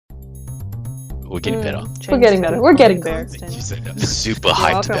We're getting better. We're getting better. We're getting there. You said super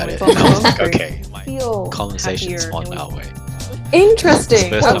hyped welcome, about it. welcome, I was like, welcome. okay, my Feel conversation's happier. on our way. Interesting.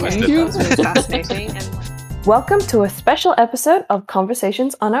 First time I Okay. said It was fascinating. Welcome to a special episode of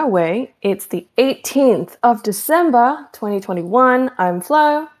Conversations on Our Way. It's the 18th of December, 2021. I'm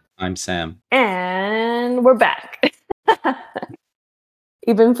Flo. I'm Sam. And we're back.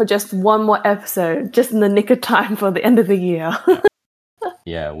 Even for just one more episode, just in the nick of time for the end of the year.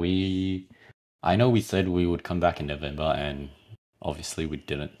 Yeah, I know we said we would come back in November, and obviously we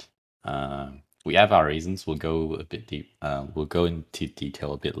didn't. We have our reasons. We'll go a bit deep. We'll go into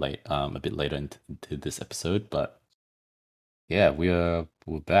detail a bit later into this episode. But yeah, we're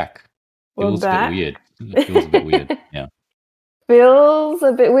back. We're back. It feels a bit weird. Yeah. Feels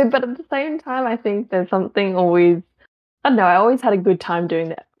a bit weird, but at the same time, I think there's something always. I don't know. I always had a good time doing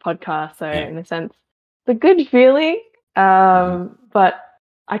the podcast, so Yeah. in a sense, it's a good feeling. But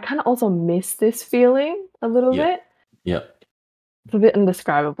I kind of also miss this feeling a little Yeah. bit. Yep. It's a bit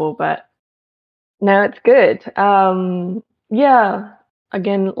indescribable, but no, it's good. Yeah.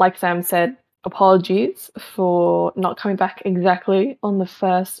 Again, like Sam said, apologies for not coming back exactly on the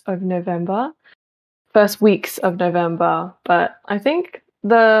 1st of November. First weeks of November, but I think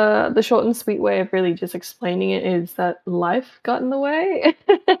the short and sweet way of really just explaining it is that life got in the way.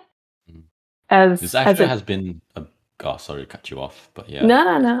 This actually has been a. Oh, sorry to cut you off, but yeah.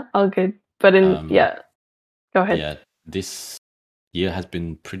 No, all good. But go ahead. Yeah, this year has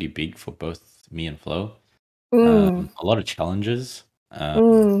been pretty big for both me and Flo. Mm, A lot of challenges.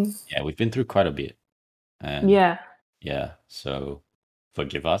 Yeah, we've been through quite a bit, and yeah. so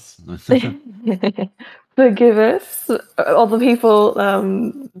forgive us. Forgive us, all the people,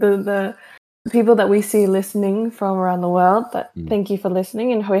 the people that we see listening from around the world. But thank you for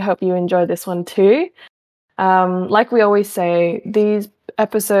listening, and we hope you enjoy this one too. Like we always say, these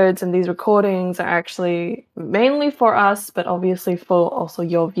episodes and these recordings are actually mainly for us, but obviously for also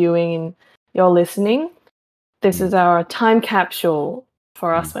your viewing and your listening. This is our time capsule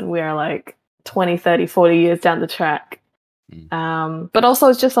for us when we are like 20, 30, 40 years down the track. But also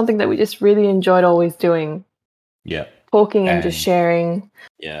it's just something that we just really enjoyed always doing. Yeah. Talking and just sharing.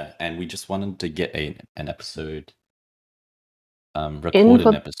 Yeah, and we just wanted to get an episode, record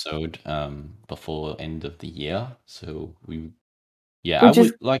an episode before end of the year. So I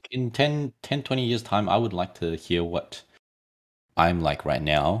would like in 10, 20 years time, I would like to hear what I'm like right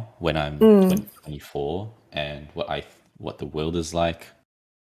now when I'm 24 and what the world is like.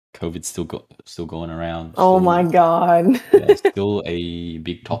 COVID's still going around. Oh my god. Yeah, still a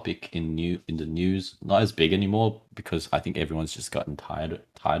big topic in the news. Not as big anymore because I think everyone's just gotten tired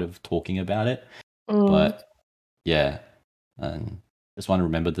of talking about it. But yeah, and just want to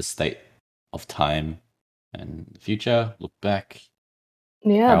remember the state of time and the future. Look back.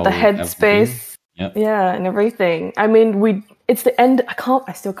 Yeah, the headspace. Yep. Yeah, and everything. I mean, it's the end.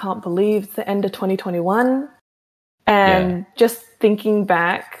 I still can't believe it's the end of 2021. And just thinking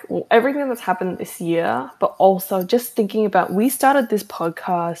back, everything that's happened this year, but also just thinking about, we started this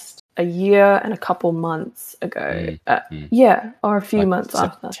podcast a year and a couple months ago. Or a few months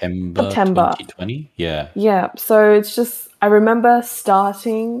after. September 2020. Yeah. Yeah. So it's just, I remember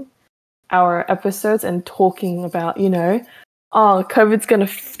starting our episodes and talking about, COVID's going to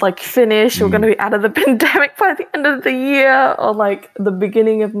finish. We're going to be out of the pandemic by the end of the year, or like the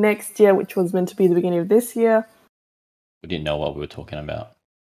beginning of next year, which was meant to be the beginning of this year. We didn't know what we were talking about.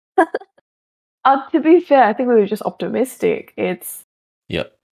 To be fair, I think we were just optimistic.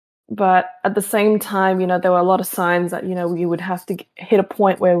 Yep. But at the same time, there were a lot of signs that, we would have to hit a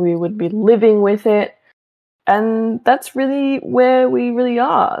point where we would be living with it. And that's really where we really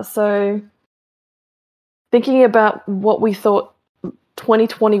are. So thinking about what we thought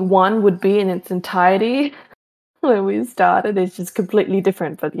 2021 would be in its entirety when we started is just completely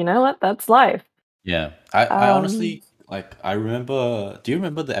different. But you know what? That's life. Yeah. I honestly... I remember. Do you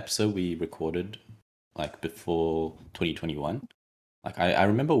remember the episode we recorded, before 2021? I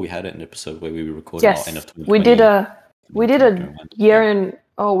remember we had an episode where we recorded our end of 2020. We did a year and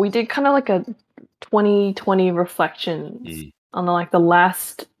we did kind of like a 2020 reflections on the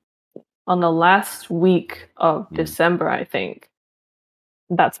last week of December, I think.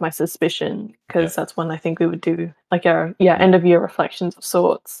 That's my suspicion, because that's when I think we would do our end of year reflections of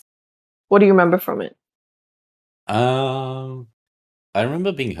sorts. What do you remember from it? I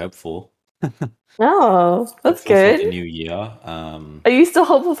remember being hopeful. Oh, that's good. For the new year. Are you still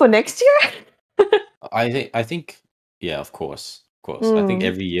hopeful for next year? I think, yeah, of course. I think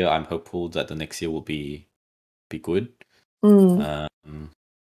every year I'm hopeful that the next year will be good. Right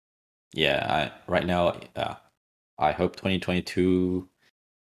now, I hope 2022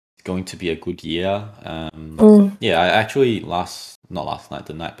 going to be a good year. Mm. Yeah, I actually not last night,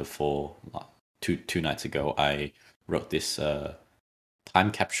 the night before, two nights ago, I wrote this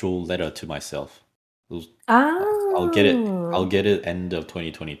time capsule letter to myself. I'll get it. I'll get it end of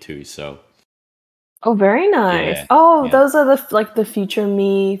 2022. So. Oh, very nice. Yeah, Oh, yeah. those are the future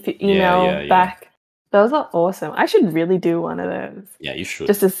me email Yeah. back. Those are awesome. I should really do one of those. Yeah, you should.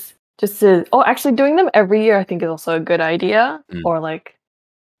 Just to actually doing them every year I think is also a good idea. Or like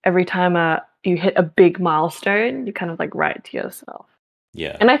every time you hit a big milestone, you kind of like write to yourself.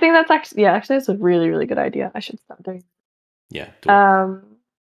 Yeah. And I think that's actually it's a really, really good idea. I should start doing. Yeah. Do it.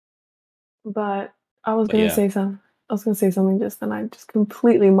 But I was gonna say something just then I just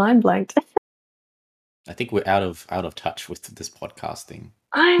completely mind blanked. I think we're out of touch with this podcasting.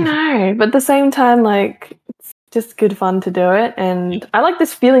 I know, but at the same time, like it's just good fun to do it, and I like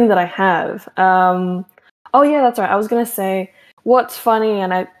this feeling that I have. Oh yeah, that's right. I was gonna say what's funny,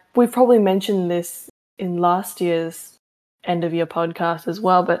 and we've probably mentioned this in last year's end of year podcast as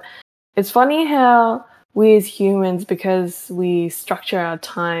well, but it's funny how we as humans, because we structure our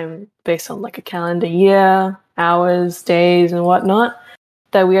time based on like a calendar year, hours, days, and whatnot,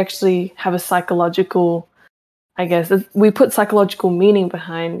 that we actually have a psychological, I guess, we put psychological meaning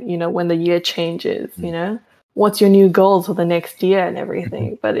behind, when the year changes, what's your new goals for the next year and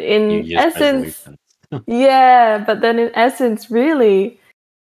everything. But in essence, but then in essence, really,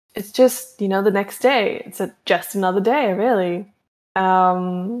 it's just, the next day. It's just another day, really.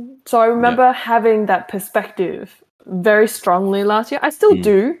 So I remember having that perspective very strongly last year. I still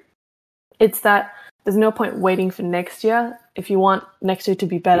do. It's that there's no point waiting for next year. If you want next year to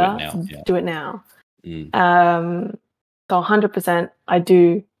be better, do it now. So 100%, I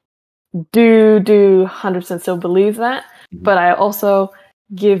do 100% still believe that. But I also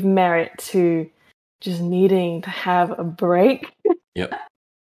give merit to just needing to have a break. Yep.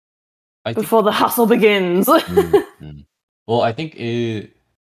 Before the hustle begins. Well, I think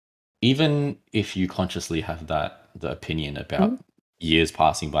even if you consciously have the opinion about years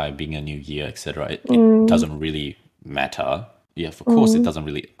passing by, being a new year, etc., it doesn't really matter. Yeah, of course, it doesn't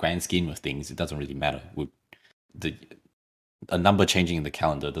really, grand scheme of things, it doesn't really matter. A number changing in the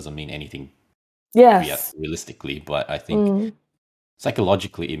calendar doesn't mean anything. Yes. Realistically, but I think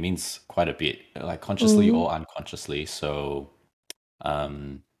psychologically it means quite a bit, like consciously or unconsciously. So,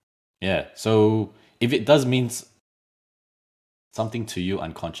 yeah. So if it does mean something to you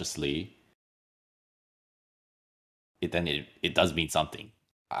unconsciously, it does mean something.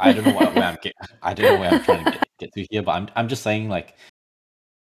 I don't know where I don't know where I'm trying to get to here, but I'm just saying, like,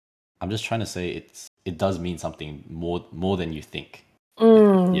 I'm just trying to say it does mean something more than you think.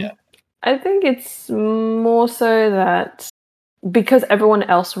 Yeah. I think it's more so that because everyone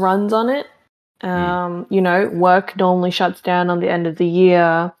else runs on it, work normally shuts down on the end of the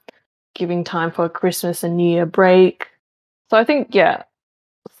year, giving time for a Christmas and New Year break. So I think,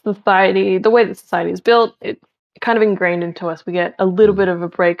 society, the way that society is built, it's kind of ingrained into us. We get a little bit of a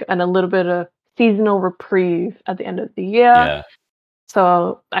break and a little bit of seasonal reprieve at the end of the year. Yeah.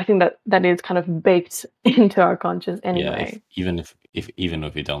 So I think that is kind of baked into our conscience anyway. Yeah, even if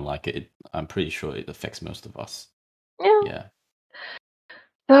we don't like it, I'm pretty sure it affects most of us. Yeah.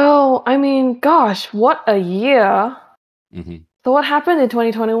 So I mean, gosh, what a year! So what happened in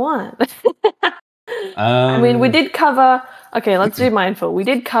 2021? I mean, we did cover. Okay, let's be mindful. We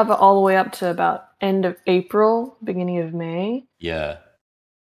did cover all the way up to about end of April, beginning of May. Yeah.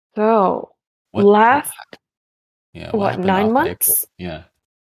 So what 9 months? April? Yeah.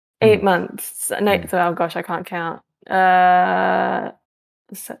 8 months. So, oh gosh, I can't count. 9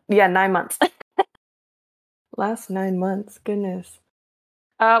 months. Last 9 months. Goodness.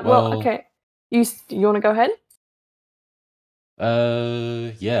 Well, okay. You want to go ahead?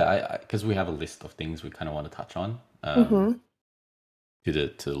 Yeah, because we have a list of things we kind of want to touch on. To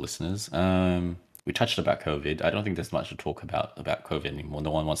the listeners. We touched about COVID. I don't think there's much to talk about COVID anymore. No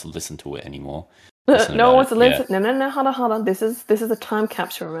one wants to listen to it anymore. No one wants to listen. No. Hold on. This is a time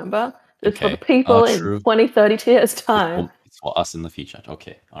capsule. Remember, it's for the people in 20, 30 years time. It's for us in the future.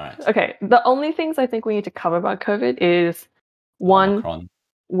 Okay, all right. Okay. The only things I think we need to cover about COVID is one. Omicron.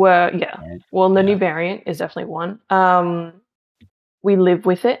 The new variant is definitely one. We live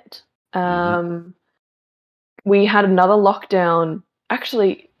with it. We had another lockdown.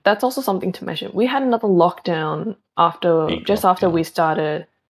 Actually, that's also something to mention. We had another lockdown after we started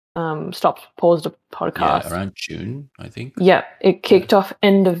paused the podcast. Yeah, around June, I think. Yeah, it kicked off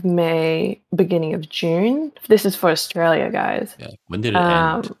end of May, beginning of June. This is for Australia, guys. Yeah. When did it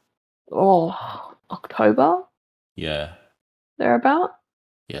end? October? Yeah. Thereabout?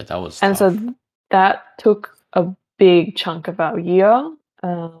 Yeah, that was tough. So that took a big chunk of our year.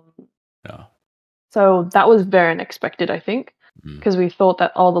 So that was very unexpected, I think, Mm. because we thought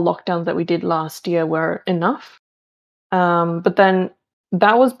that all the lockdowns that we did last year were enough. But then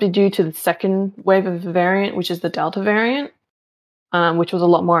that was due to the second wave of the variant, which is the Delta variant, which was a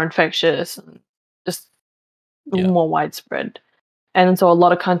lot more infectious and just more widespread. And so a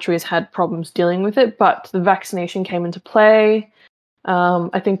lot of countries had problems dealing with it, but the vaccination came into play.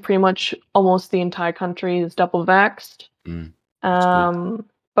 I think pretty much almost the entire country is double vaxxed.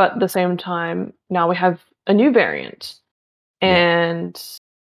 But at the same time, now we have a new variant, and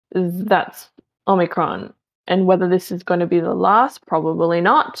that's Omicron. And whether this is going to be the last, probably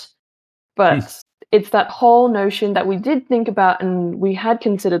not. But it's that whole notion that we did think about and we had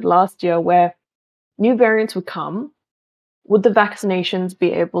considered last year where new variants would come. Would the vaccinations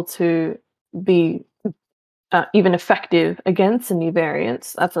be able to be even effective against the new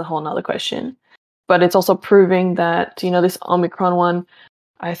variants? That's a whole nother question. But it's also proving that, this Omicron one,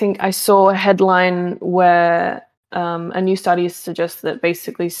 I think I saw a headline where a new study suggests that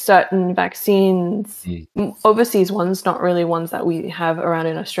basically certain vaccines, overseas ones, not really ones that we have around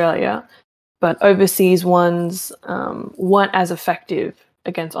in Australia, but overseas ones weren't as effective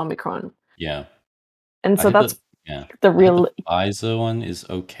against Omicron. Yeah. And so that's the real... The Pfizer one is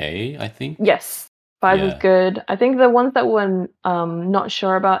okay, I think. Yes. Pfizer's good. I think the ones that we're not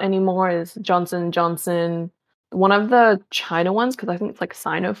sure about anymore is Johnson & Johnson, one of the China ones, because I think it's like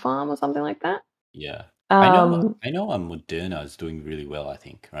Sinopharm or something like that. Yeah. I know Moderna is doing really well, I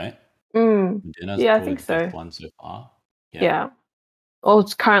think, right? Moderna's I probably think the so. best one so far. Yeah. Well,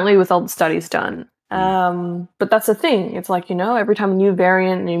 it's currently with all the studies done. But that's the thing. It's like, every time a new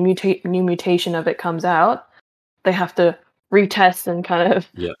variant, new mutation of it comes out, they have to retest and kind of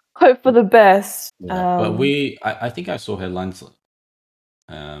hope for the best. Yeah. But I think I saw headlines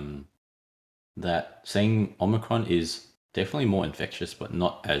that saying Omicron is definitely more infectious, but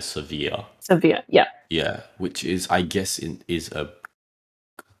not as severe. Yeah. Yeah, which is, I guess, is a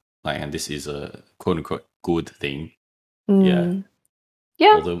and this is a quote unquote good thing. Yeah.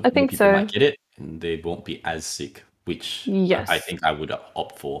 Although I think people so. might get it and they won't be as sick, which I think I would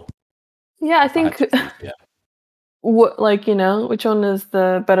opt for. Yeah, I think which one is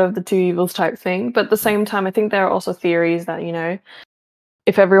the better of the two evils type thing. But at the same time, I think there are also theories that,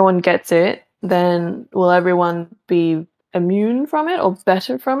 if everyone gets it, then will everyone be immune from it or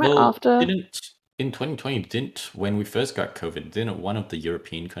better from it after? In 2020, when we first got COVID, didn't one of the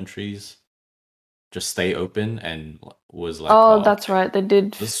European countries just stay open and was like... Oh, that's right. They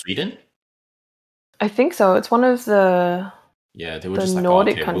did. Was it Sweden? I think so. It's one of the... Yeah, they were just like,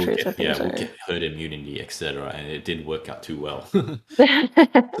 Nordic countries, we'll get herd immunity, etc. And it didn't work out too well.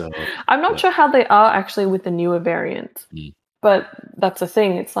 I'm not sure how they are actually with the newer variant. But that's the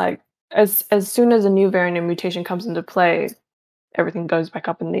thing. It's like, as soon as a new variant and mutation comes into play, everything goes back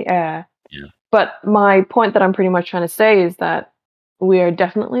up in the air. Yeah. But my point that I'm pretty much trying to say is that we are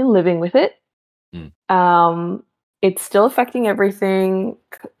definitely living with it. It's still affecting everything.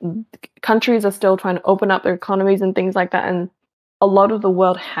 Countries are still trying to open up their economies and things like that. And a lot of the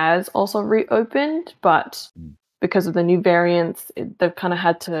world has also reopened, but because of the new variants, they've kind of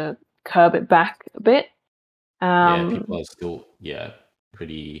had to curb it back a bit. People are still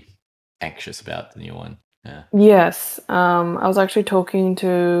pretty anxious about the new one. Yeah. Yes. I was actually talking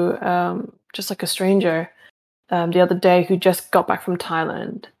to just like a stranger the other day who just got back from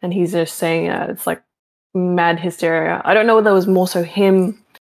Thailand, and he's just saying it's like mad hysteria. I don't know whether it was more so him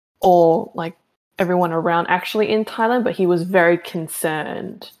or like everyone around actually in Thailand, but he was very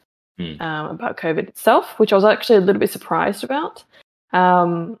concerned about COVID itself, which I was actually a little bit surprised about.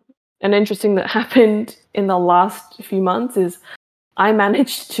 And interesting that happened in the last few months is I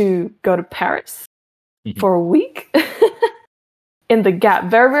managed to go to Paris for a week. In the gap,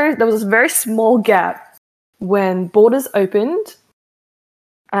 there was a very small gap when borders opened.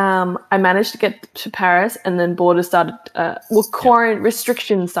 I managed to get to Paris, and then borders started. Quarantine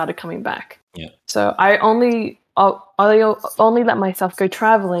restrictions started coming back. Yeah. So I only let myself go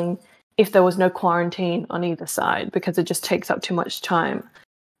traveling if there was no quarantine on either side, because it just takes up too much time.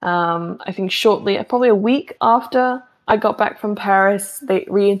 I think probably a week after I got back from Paris, they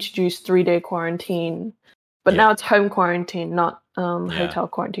reintroduced 3-day quarantine, but now it's home quarantine, not hotel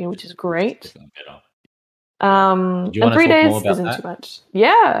quarantine, which is great. And 3 days isn't too much.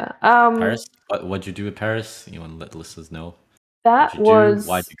 Yeah. Paris. What'd you do in Paris? You want to let the listeners know?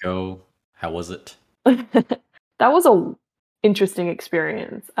 Why'd you go? How was it? That was a interesting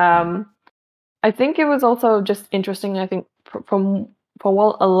experience. I think it was also just interesting. I think from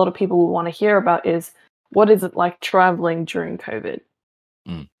what a lot of people will want to hear about is what is it like traveling during COVID.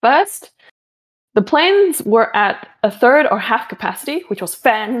 First, The planes were at a third or half capacity, which was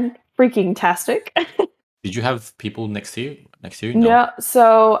fan-freaking-tastic. Did you have people next to you? No. Yeah,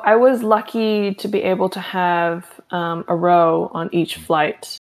 so I was lucky to be able to have a row on each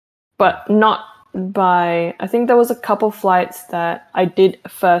flight, but not by. I think there was a couple flights that I did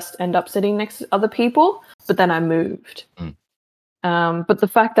first end up sitting next to other people, but then I moved. But the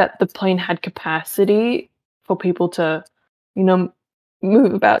fact that the plane had capacity for people to,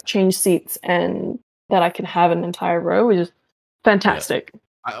 move about, change seats, and that I could have an entire row was just fantastic.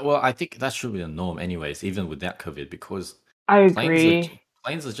 Yeah. I think that should be the norm, anyways, even without COVID, because I agree.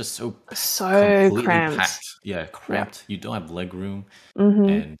 Planes are just so completely cramped. packed. Yeah, cramped. You don't have leg room, Mm-hmm.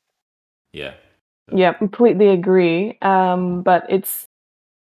 and yeah. Yeah, completely agree. But it's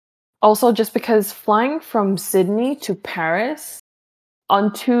also just because flying from Sydney to Paris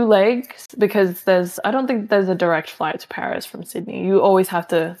on two legs, because I don't think there's a direct flight to Paris from Sydney. You always have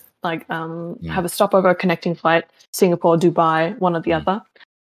to have a stopover connecting flight, Singapore, Dubai, one or the other.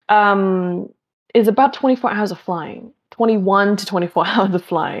 Is about 24 hours of flying, 21 to 24 hours of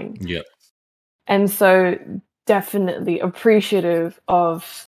flying. Yeah. And so definitely appreciative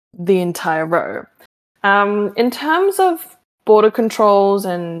of the entire row. In terms of border controls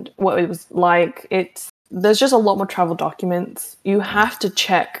and what it was like, there's just a lot more travel documents. You have to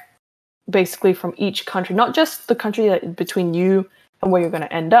check basically from each country, not just the country that between you and where you're going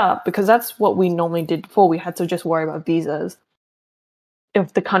to end up, because that's what we normally did before. We had to just worry about visas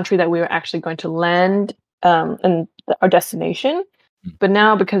of the country that we were actually going to land and our destination. But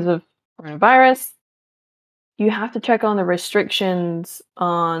now, because of coronavirus, you have to check on the restrictions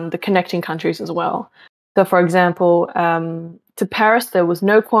on the connecting countries as well. So, for example, to Paris, there's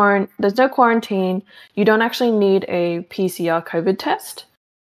no quarantine. You don't actually need a PCR COVID test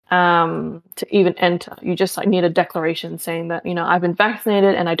to even enter. You just need a declaration saying that, I've been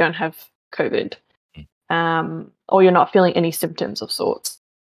vaccinated and I don't have COVID, or you're not feeling any symptoms of sorts.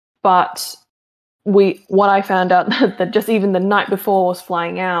 But what I found out that just even the night before I was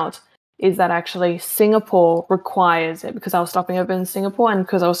flying out is that actually Singapore requires it, because I was stopping over in Singapore, and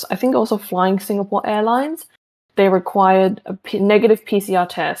because I think also flying Singapore Airlines, they required a negative PCR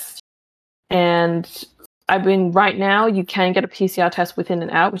test. And right now you can get a PCR test within an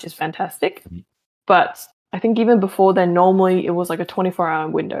hour, which is fantastic. But I think even before then, normally it was like a 24-hour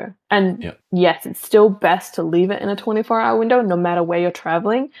window. And yes, it's still best to leave it in a 24-hour window, no matter where you're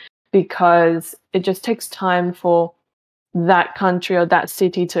traveling, because it just takes time for that country or that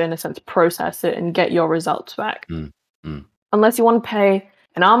city to, in a sense, process it and get your results back. Unless you want to pay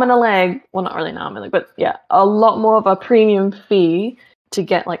an arm and a leg, well, not really an arm and a leg, but yeah, a lot more of a premium fee to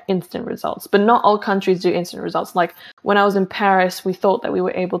get like instant results. But not all countries do instant results. Like when I was in Paris, we thought that we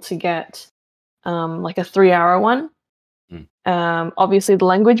were able to get like a 3-hour one. Obviously, the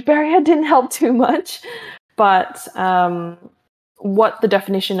language barrier didn't help too much, but what the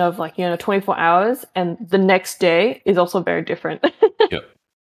definition of 24 hours and the next day is also very different.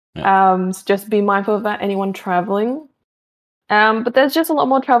 So just be mindful of that, anyone traveling. But there's just a lot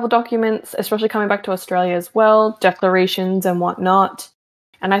more travel documents, especially coming back to Australia as well, declarations and whatnot.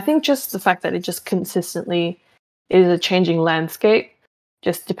 And I think just the fact that it just consistently is a changing landscape,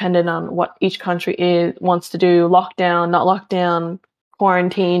 just dependent on what each country wants to do, lockdown, not lockdown,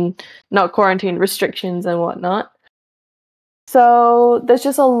 quarantine, not quarantine, restrictions and whatnot. So there's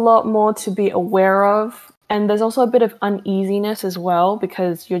just a lot more to be aware of. And there's also a bit of uneasiness as well,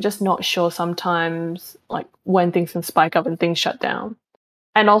 because you're just not sure sometimes when things can spike up and things shut down.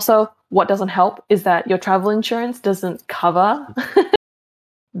 And also what doesn't help is that your travel insurance doesn't cover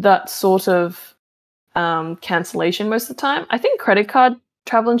that sort of cancellation most of the time. I think credit card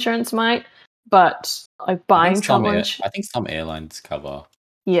travel insurance might, but buying travel insurance, I think some airlines cover.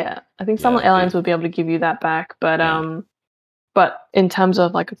 Yeah, I think some airlines would be able to give you that back, but in terms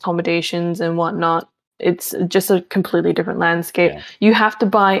of accommodations and whatnot, it's just a completely different landscape. You have to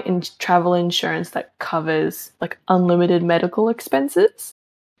buy travel insurance that covers unlimited medical expenses,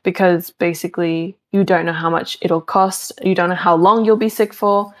 because basically you don't know how much it'll cost. You don't know how long you'll be sick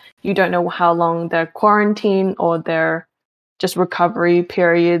for. You don't know how long their quarantine or their just recovery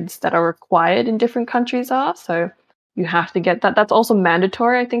periods that are required in different countries are. So you have to get that. That's also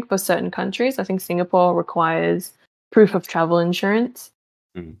mandatory, I think, for certain countries. I think Singapore requires proof of travel insurance.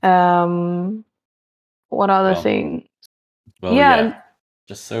 What other thing?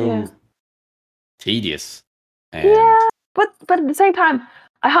 Just so tedious. But at the same time,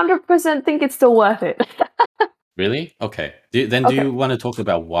 I 100% think it's still worth it. Really? Okay. Do you want to talk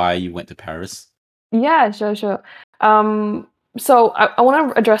about why you went to Paris? Yeah, sure. So I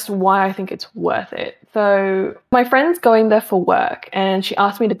want to address why I think it's worth it. So my friend's going there for work and she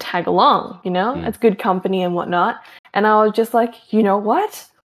asked me to tag along, it's good company and whatnot. And I was just like, you know what?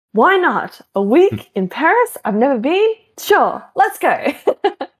 Why not? A week in Paris? I've never been. Sure, let's go.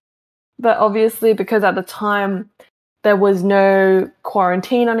 But obviously, because at the time there was no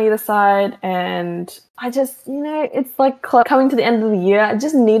quarantine on either side, and I just, it's like coming to the end of the year. I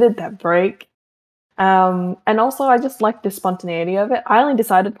just needed that break. And also, I just like the spontaneity of it. I only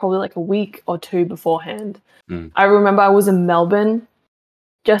decided probably like a week or two beforehand. I remember I was in Melbourne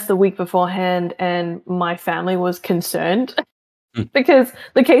just a week beforehand, and my family was concerned because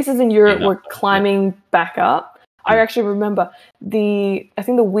the cases in Europe were climbing back up. I actually remember I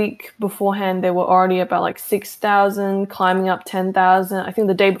think the week beforehand, they were already about like 6,000, climbing up 10,000. I think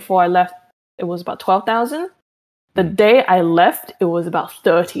the day before I left, it was about 12,000. The day I left, it was about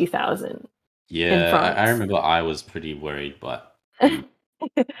 30,000. Yeah, I remember I was pretty worried, but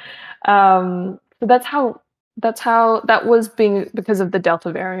so that was being because of the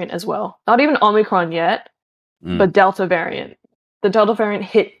Delta variant as well. Not even Omicron yet, but Delta variant. The Delta variant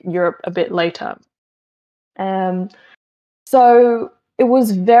hit Europe a bit later. So it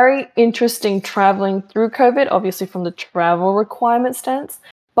was very interesting traveling through COVID, obviously from the travel requirement stance,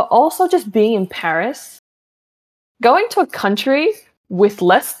 but also just being in Paris, going to a country with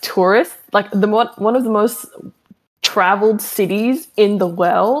less tourists, like one of the most traveled cities in the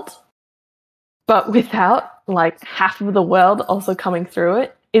world, but without like half of the world also coming through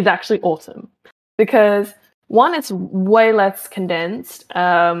it, is actually awesome. Because one, it's way less condensed.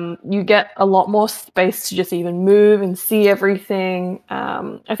 You get a lot more space to just even move and see everything.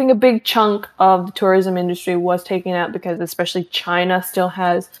 I think a big chunk of the tourism industry was taken out because especially China still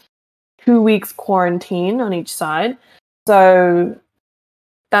has 2 weeks quarantine on each side. So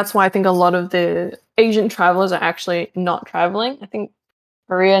that's why I think a lot of the Asian travelers are actually not traveling. I think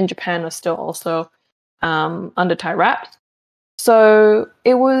Korea and Japan are still also under tight wraps. So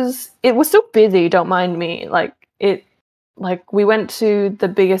it was still busy, don't mind me. We went to the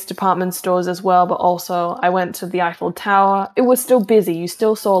biggest department stores as well, but also I went to the Eiffel Tower. It was still busy. You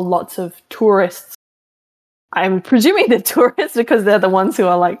still saw lots of tourists. I'm presuming they're tourists because they're the ones who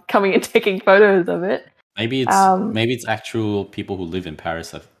are like coming and taking photos of it. Maybe it's actual people who live in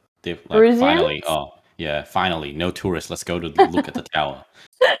Paris. They've like finally no tourists. Let's go to look at the tower.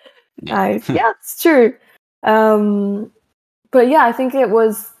 Nice. Yeah, it's true. But yeah, I think it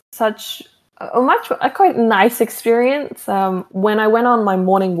was such a quite nice experience. When I went on my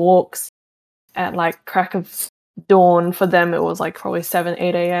morning walks at like crack of dawn, for them it was like probably 7,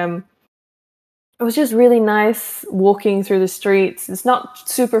 8 a.m. It was just really nice walking through the streets. It's not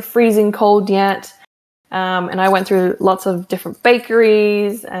super freezing cold yet. And I went through lots of different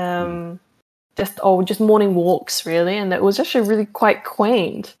bakeries, just morning walks really, and it was actually really quite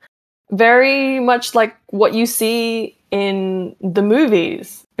quaint. Very much like what you see in the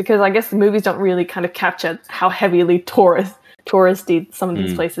movies, because I guess the movies don't really kind of capture how heavily touristy some of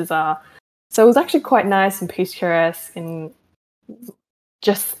these places are. So it was actually quite nice and picturesque and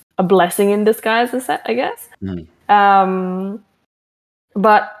just a blessing in disguise, I guess.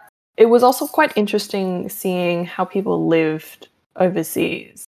 But it was also quite interesting seeing how people lived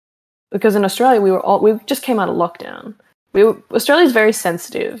overseas, because in Australia we just came out of lockdown. Australia is very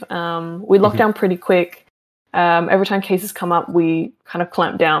sensitive. We locked down pretty quick. Every time cases come up, we kind of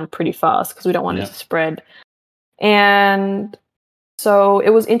clamp down pretty fast because we don't want it to spread. And so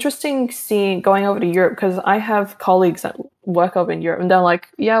it was interesting going over to Europe, because I have colleagues that work over in Europe and they're like,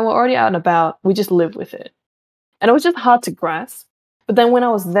 yeah, we're already out and about. We just live with it. And it was just hard to grasp. But then when I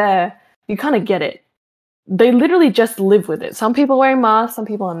was there, you kind of get it. They literally just live with it. Some people are wearing masks, some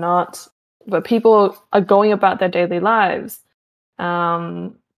people are not. But people are going about their daily lives.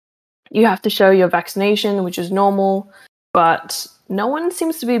 You have to show your vaccination, which is normal, but no one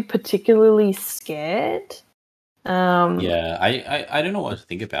seems to be particularly scared. I don't know what to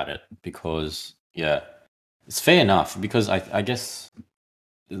think about it, because it's fair enough, because I guess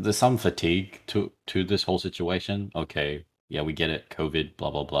there's some fatigue to this whole situation. Okay, yeah, we get it, COVID,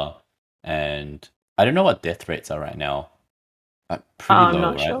 blah blah blah, and I don't know what death rates are right now. Pretty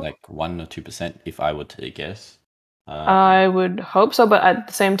low, right? Sure. Like 1 or 2%, if I were to guess. I would hope so, but at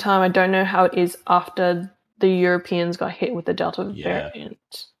the same time, I don't know how it is after the Europeans got hit with the Delta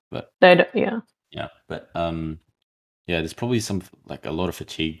variant. But but there's probably a lot of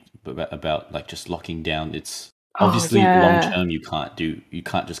fatigue about like just locking down. It's obviously long term. You can't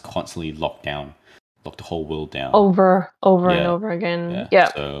just constantly lock the whole world down over and over again.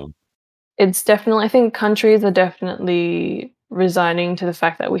 So it's definitely, I think countries are definitely resigning to the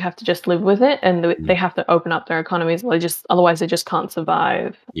fact that we have to just live with it, and they have to open up their economies. Otherwise they just can't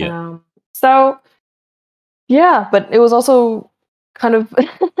survive. So Yeah, but it was also kind of it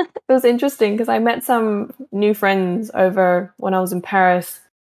was interesting because I met some new friends over when I was in Paris,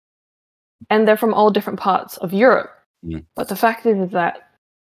 and they're from all different parts of Europe. But the fact is that,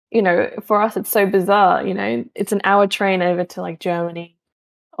 you know, for us it's so bizarre. You know, it's an hour train over to like Germany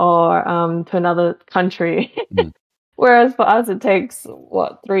or to another country, whereas for us it takes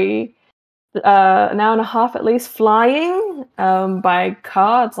an hour and a half at least flying. By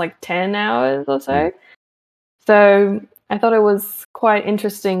car it's like 10 hours or so. So I thought it was quite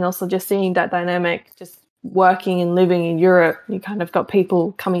interesting also just seeing that dynamic, just working and living in Europe. You kind of got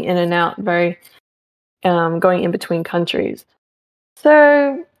people coming in and out, very going in between countries.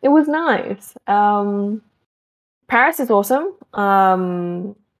 So it was nice. Paris is awesome.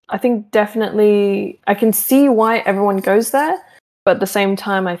 I think definitely I can see why everyone goes there, but at the same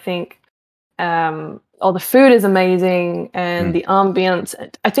time I think all the food is amazing and the ambience.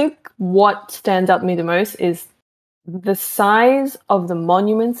 I think what stands out to me the most is the size of the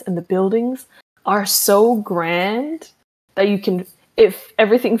monuments and the buildings are so grand that you can, if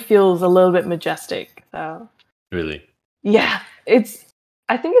everything feels a little bit majestic. So really, yeah, I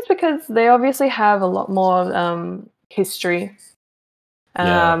think it's because they obviously have a lot more history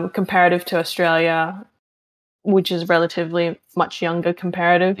comparative to Australia, which is relatively much younger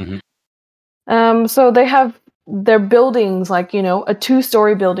comparative. So they have their buildings, like, you know, a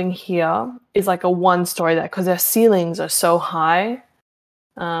 2-story building here is like a 1-story there because their ceilings are so high.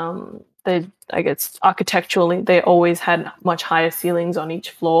 I guess architecturally they always had much higher ceilings on each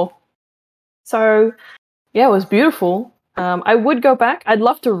floor. So yeah, it was beautiful. I would go back. I'd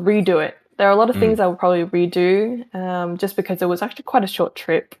love to redo it. There are a lot of things I would probably redo, just because it was actually quite a short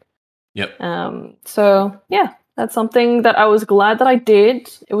trip. Yep. So yeah, that's something that I was glad that I did.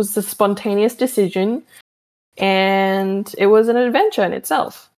 It was a spontaneous decision, and it was an adventure in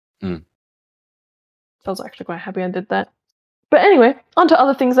itself. I was actually quite happy I did that. But anyway, on to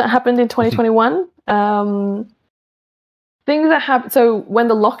other things that happened in 2021. Things that happened. So when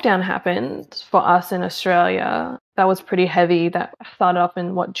the lockdown happened for us in Australia, that was pretty heavy. That started off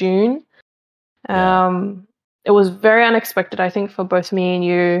in June. It was very unexpected, I think, for both me and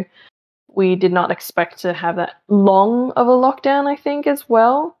you. We did not expect to have that long of a lockdown, I think, as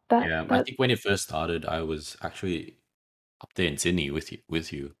well. I think when it first started, I was actually up there in Sydney with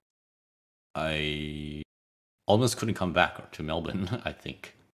you. I almost couldn't come back to Melbourne. I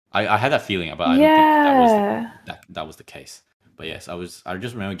think I had that feeling, but I don't think that was the case. But yes, I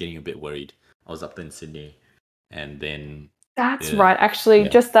just remember getting a bit worried. I was up there in Sydney, and then that's right. Actually,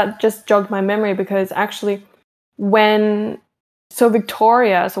 that just jogged my memory because actually,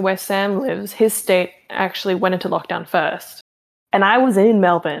 Victoria, so where Sam lives, his state actually went into lockdown first, and I was in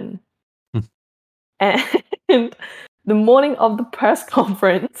Melbourne, and the morning of the press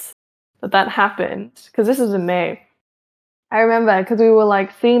conference that happened, because this was in May. I remember because we were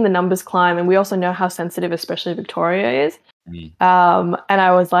like seeing the numbers climb, and we also know how sensitive, especially Victoria, is. And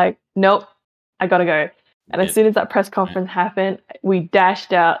I was like, nope, I gotta go. And as soon as that press conference happened, we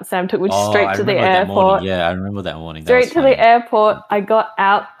dashed out. Sam took me straight to the airport. Yeah, I remember that morning. Straight to the airport. I got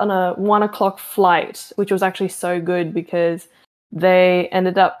out on a 1:00 flight, which was actually so good because they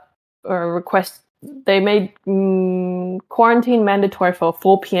ended up they made quarantine mandatory for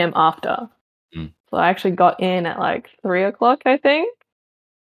 4 p.m. after. So I actually got in at like 3:00, I think.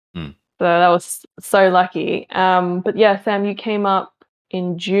 So that was so lucky. But yeah, Sam, you came up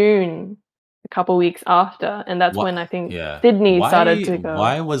in June, a couple weeks after, and that's when I think Sydney started to go.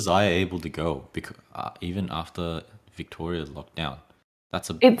 Why was I able to go? Because even after Victoria's lockdown, that's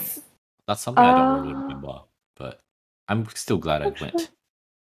something I don't really remember. But I'm still glad I went.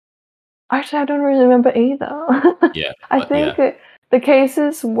 Actually, I don't really remember either. Yeah, I think the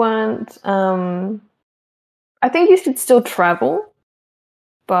cases weren't. I think you should still travel,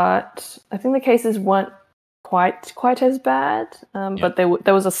 but I think the cases weren't quite as bad. But there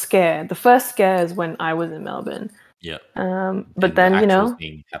was a scare. The first scare is when I was in Melbourne. Yeah. But then the actual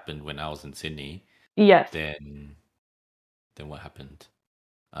thing happened when I was in Sydney. Yes. Then what happened?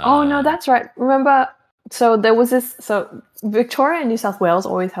 Oh no, that's right. Remember? So there was this. So Victoria and New South Wales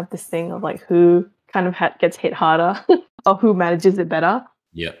always have this thing of like who kind of gets hit harder or who manages it better.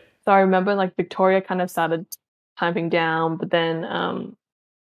 Yeah. So I remember like Victoria kind of started clamping down, but then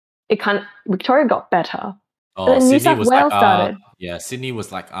Victoria got better. Oh, Sydney New South Wales started. Yeah, Sydney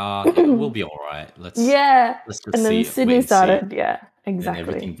was like, we'll be all right. Let's just and then Sydney started. Yeah, exactly. And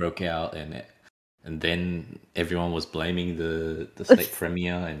everything broke out, and then everyone was blaming the state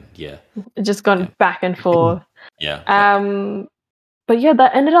premier, and it just gone back and forth. Yeah. But yeah,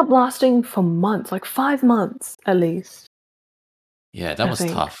 that ended up lasting for months, like 5 months at least. Yeah, that was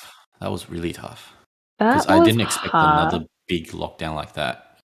tough. That was really tough. Because That I was didn't expect hard. another big lockdown like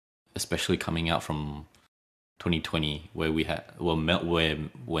that, especially coming out from 2020, where we had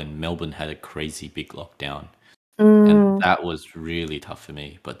when Melbourne had a crazy big lockdown, and that was really tough for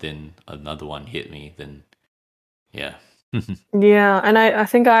me. But then another one hit me. Then, yeah, Yeah, and I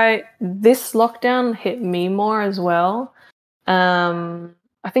think this lockdown hit me more as well.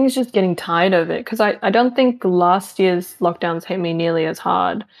 I think it's just getting tired of it because I don't think last year's lockdowns hit me nearly as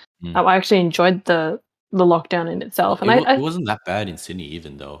hard. I actually enjoyed the lockdown in itself, and it I wasn't that bad in Sydney,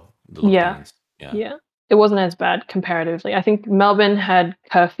 even though the yeah, lockdowns. Yeah, yeah, it wasn't as bad comparatively. I think Melbourne had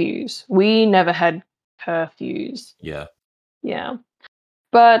curfews. We never had curfews. yeah, Yeah.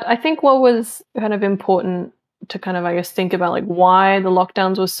 But I think what was kind of important to kind of, I guess, think about like why the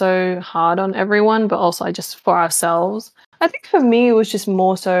lockdowns were so hard on everyone, but also just for ourselves. I think for me, it was just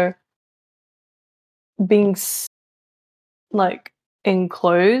more so being like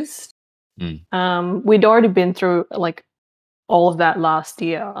enclosed. We'd already been through like all of that last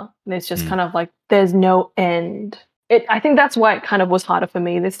year. And it's just kind of like there's no end. I think that's why it kind of was harder for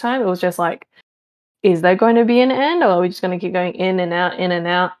me this time. It was just like, is there going to be an end, or are we just going to keep going in and out, in and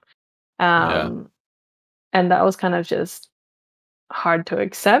out? yeah. And that was kind of just hard to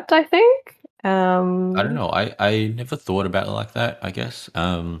accept, I think. I don't know. I never thought about it like that, I guess.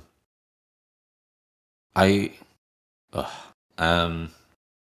 I ugh, um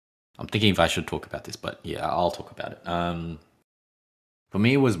I'm thinking if I should talk about this, but yeah, I'll talk about it. For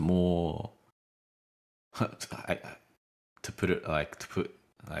me, it was more I,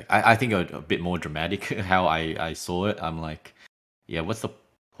 I think a bit more dramatic how I saw it. I'm like, yeah, what's the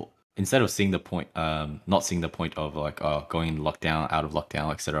instead of seeing the point, not seeing the point of like going in lockdown, out of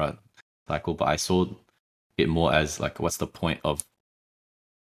lockdown, etc. cycle, but I saw it more as like, what's the point of?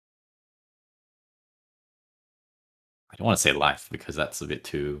 I don't want to say life because that's a bit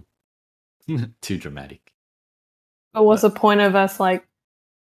too too dramatic. But what's the But point of us like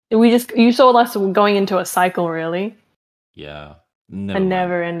you saw us going into a cycle, really? yeah, A never mind.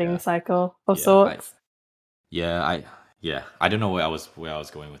 never-ending Yeah, cycle of yeah, sorts. I don't know where I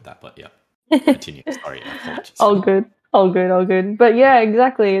was going with that, but yeah. Continue. Sorry, apologies. All good. All good, all good. But yeah,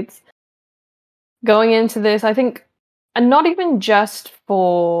 exactly. It's going into this, I think, and not even just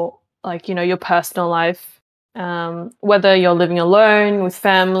for like, your personal life, whether you're living alone with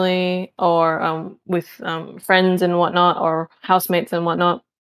family or with friends and whatnot, or housemates and whatnot.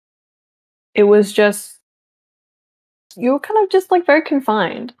 It was just, you were kind of just like very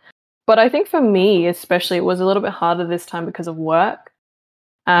confined. But I think for me, especially, it was a little bit harder this time because of work.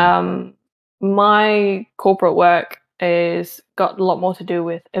 Um, my corporate work is got a lot more to do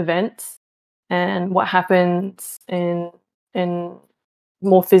with events and what happens in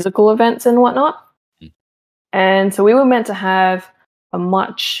more physical events and whatnot. And so we were meant to have a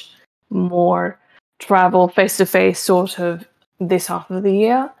much more travel face to face sort of this half of the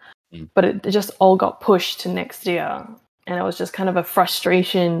year, but it just all got pushed to next year. And it was just kind of a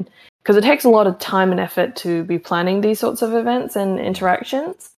frustration because it takes a lot of time and effort to be planning these sorts of events and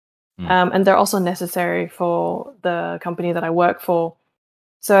interactions. And they're also necessary for the company that I work for.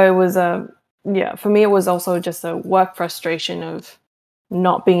 So it was for me, it was also just a work frustration of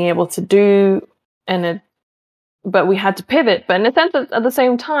not being able to do, but we had to pivot. But in a sense, at the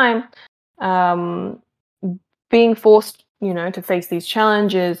same time, um, being forced, to face these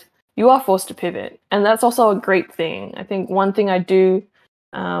challenges, you are forced to pivot, and that's also a great thing. I think one thing I do,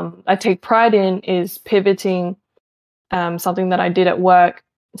 I take pride in, is pivoting something that I did at work.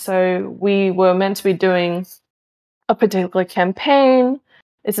 So we were meant to be doing a particular campaign.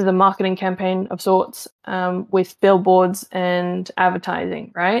 This is a marketing campaign of sorts, with billboards and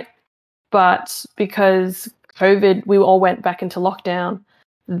advertising, right? But because COVID, we all went back into lockdown,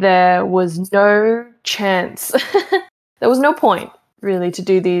 there was no chance, there was no point really to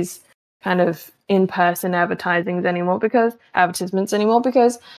do these kind of in-person advertisements anymore because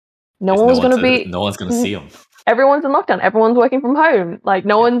no one was going to be, no one's gonna see them. everyone's in lockdown, everyone's working from home, like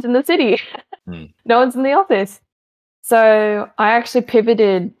no one's in the city, no one's in the office. So I actually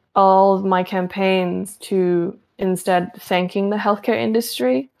pivoted all of my campaigns to instead thanking the healthcare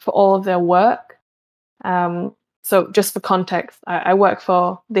industry for all of their work. So just for context, I work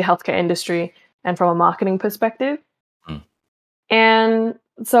for the healthcare industry and from a marketing perspective. And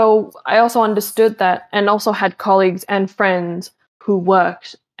so I also understood that, and also had colleagues and friends who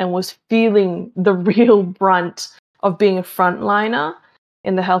worked and was feeling the real brunt of being a frontliner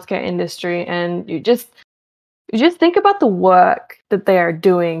in the healthcare industry. And you just think about the work that they are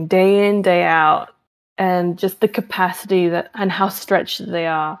doing day in, day out, and just the capacity and how stretched they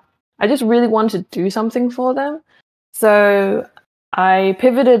are. I just really wanted to do something for them. So I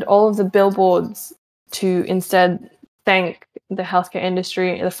pivoted all of the billboards to instead thank the healthcare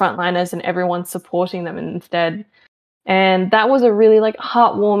industry, the frontliners, and everyone supporting them instead. And that was a really like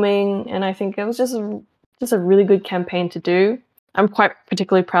heartwarming, and I think it was just a really good campaign to do. I'm quite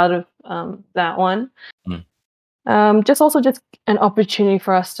particularly proud of that one. Just an opportunity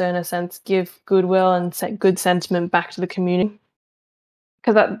for us to, in a sense, give goodwill and set good sentiment back to the community.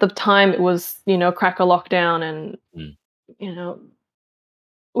 Because at the time it was, cracker lockdown, and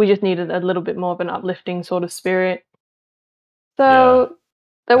we just needed a little bit more of an uplifting sort of spirit. So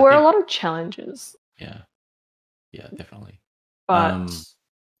there were a lot of challenges. Yeah, definitely. But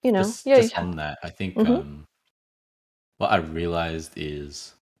just on that, I think what I realized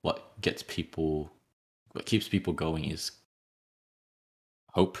is what keeps people going is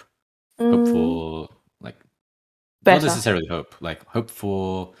hope. Hope for like better. not necessarily hope, like hope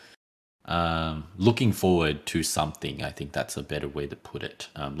for looking forward to something. I think that's a better way to put it.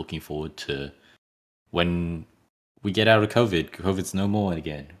 Looking forward to when we get out of COVID's no more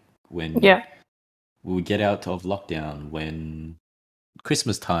again. When we get out of lockdown, when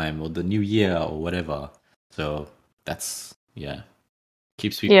Christmas time or the New Year or whatever. So that's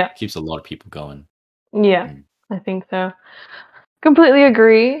keeps a lot of people going. Yeah, I think so. Completely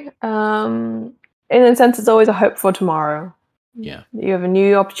agree. In a sense, it's always a hope for tomorrow. Yeah, you have a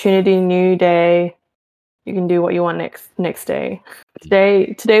new opportunity, new day. You can do what you want next day.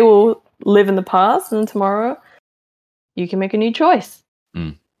 Today will live in the past, and tomorrow you can make a new choice.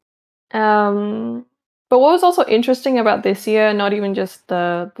 But what was also interesting about this year, not even just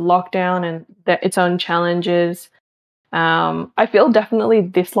the lockdown and its own challenges, I feel definitely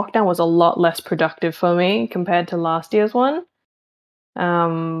this lockdown was a lot less productive for me compared to last year's one.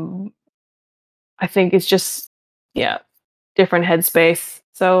 I think it's just, different headspace.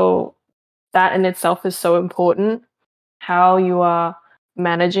 So that in itself is so important. How you are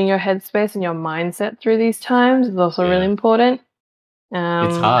managing your headspace and your mindset through these times is also really important.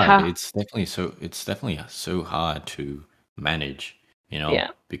 It's hard. It's definitely so hard to manage,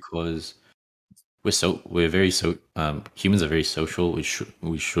 because we're very humans are very social.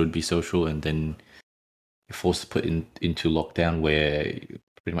 We should be social, and then you're forced to put into lockdown where you're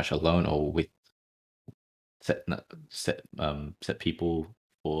pretty much alone or with set people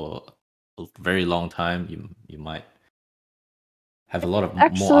for a very long time. You might have a lot of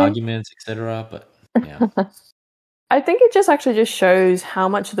more arguments, etc. But yeah. I think it just shows how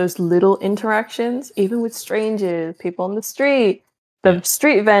much those little interactions, even with strangers, people on the street, the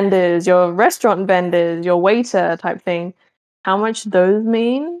street vendors, your restaurant vendors, your waiter type thing, how much those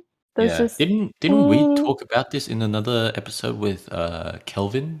mean. Just didn't we talk about this in another episode with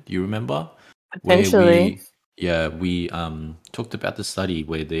Kelvin? Do you remember? Potentially. Where we talked about the study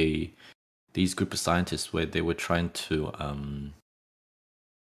where these group of scientists where they were trying to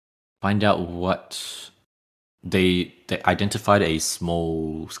find out what they identified a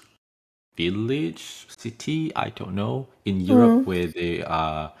small village, city, I don't know, in Europe where they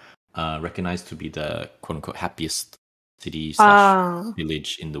are recognized to be the quote unquote happiest city /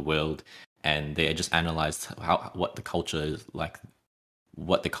 village in the world, and they just analyzed what the culture is like,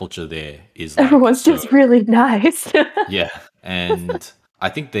 what the culture there is like. Everyone's just really nice. And I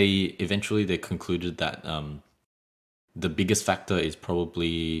think they concluded that the biggest factor is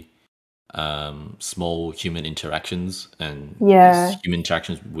probably small human interactions and human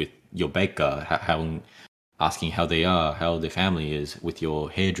interactions with your baker, asking how they are, how their family is, with your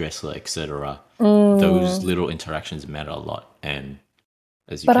hairdresser, etc. Those little interactions matter a lot, and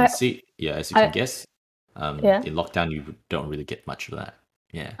as you can guess, in lockdown you don't really get much of that.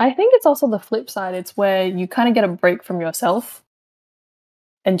 I think it's also the flip side. It's where you kind of get a break from yourself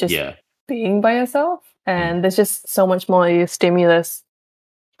and just being by yourself, and there's just so much more stimulus.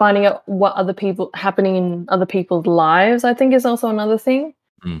 Finding out what happening in other people's lives, I think, is also another thing.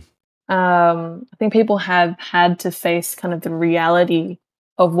 I think people have had to face kind of the reality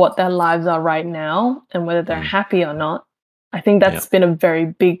of what their lives are right now and whether they're happy or not. I think that's been a very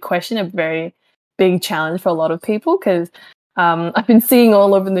big question, a very big challenge for a lot of people, because I've been seeing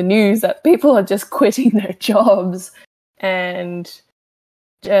all over the news that people are just quitting their jobs and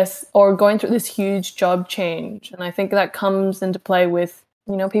or going through this huge job change. And I think that comes into play with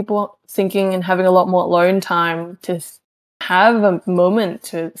people thinking and having a lot more alone time to have a moment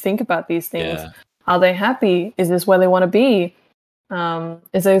to think about these things. Are they happy? Is this where they want to be?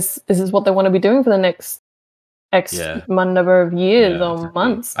 Is this what they want to be doing for the next X number of years or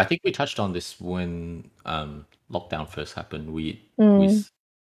months? I think we touched on this when lockdown first happened. We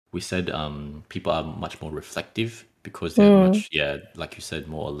said people are much more reflective because they have much, like you said,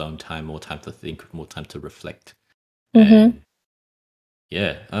 more alone time, more time to think, more time to reflect.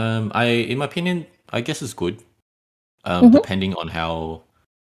 And in my opinion, I guess it's good. Mhm. Depending on how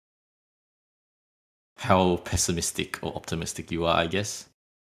pessimistic or optimistic you are, I guess.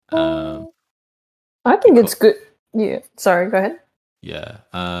 I think it's good. Yeah. Sorry, go ahead. Yeah.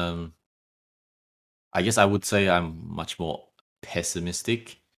 I guess I would say I'm much more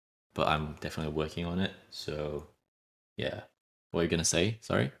pessimistic, but I'm definitely working on it. So, yeah. What are you gonna say?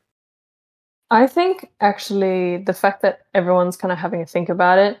 Sorry. I think actually the fact that everyone's kind of having a think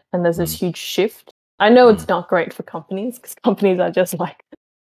about it and there's this Mm. huge shift. I know it's Mm. not great for companies because companies are just like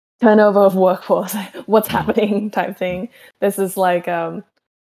turnover of workforce, what's happening type thing. This is like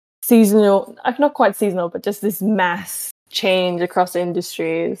seasonal, not quite seasonal, but just this mass change across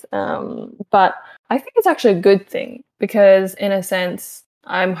industries. But I think it's actually a good thing because, in a sense,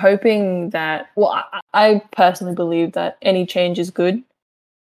 I'm hoping that, well, I personally believe that any change is good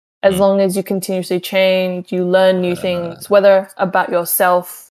as long as you continuously change, you learn new things, whether about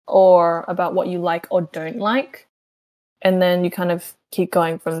yourself or about what you like or don't like. And then you kind of keep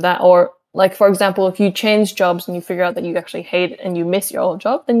going from that. Or, like, for example, if you change jobs and you figure out that you actually hate it and you miss your old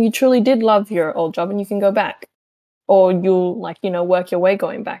job, then you truly did love your old job and you can go back. Or you'll, like, work your way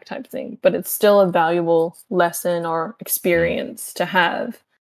going back type thing. But it's still a valuable lesson or experience to have.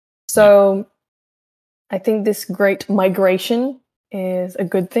 So I think this great migration is a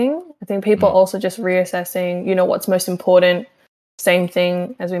good thing. I think people also just reassessing, what's most important. Same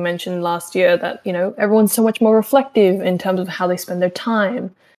thing as we mentioned last year that, everyone's so much more reflective in terms of how they spend their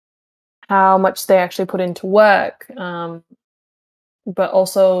time, how much they actually put into work. But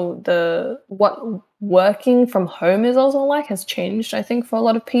also what working from home is also like has changed, I think, for a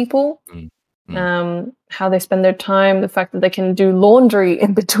lot of people. How they spend their time, the fact that they can do laundry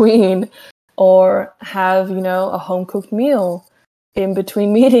in between or have, a home cooked meal in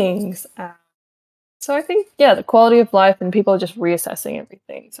between meetings. So I think, the quality of life and people are just reassessing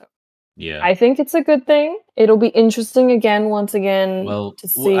everything. So I think it's a good thing. It'll be interesting once again Well, to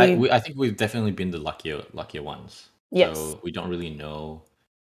see. I think we've definitely been the luckier ones. Yes, So we don't really know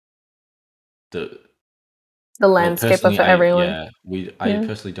the the well landscape personally for everyone. I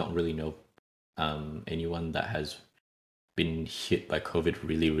personally don't really know anyone that has been hit by COVID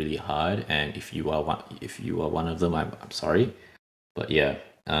really really hard, and if you are one of them, I'm sorry, but yeah,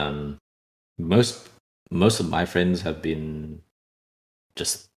 most of my friends have been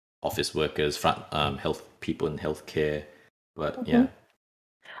just office workers, front health people in healthcare, but yeah.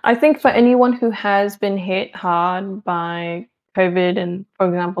 I think for anyone who has been hit hard by COVID and, for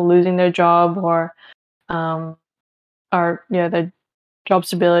example, losing their job um, or their job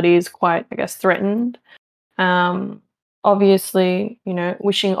stability is quite, I guess, threatened. Obviously,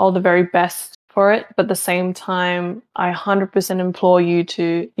 wishing all the very best for it, but at the same time, I 100% implore you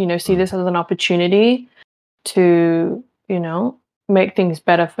to, see this as an opportunity to, make things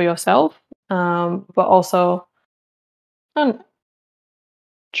better for yourself, but also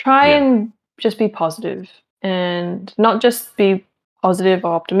try and just be positive and not just be positive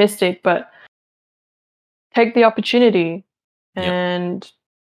or optimistic, but take the opportunity and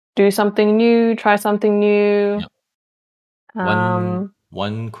do something new, try something new.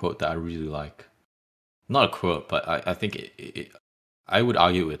 One quote that I really like, not a quote, but I think I would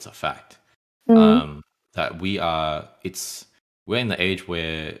argue it's a fact. That we're in the age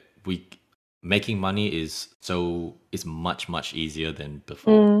where making money is much easier than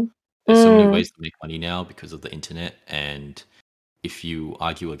before. There's so many ways to make money now because of the internet, and if you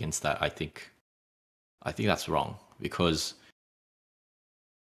argue against that, I think that's wrong because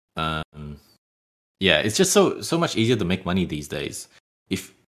it's just so much easier to make money these days.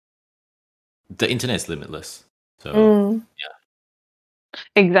 If the internet is limitless, so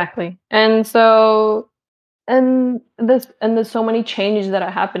Exactly. And so there's so many changes that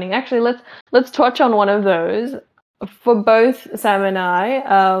are happening. Actually, let's touch on one of those. For both Sam and I,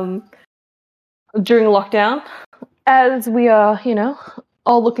 during lockdown, as we are,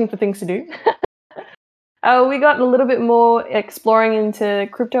 all looking for things to do, we got a little bit more exploring into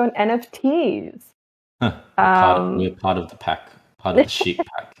crypto and NFTs. we're part of the pack, part of the sheep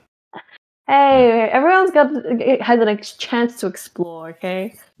pack. Hey, everyone's has a chance to explore,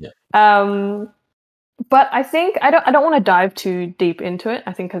 okay? But I think I don't want to dive too deep into it.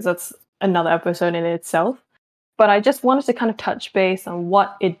 I think because that's another episode in itself. But I just wanted to kind of touch base on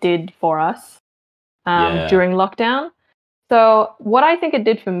what it did for us during lockdown. So what I think it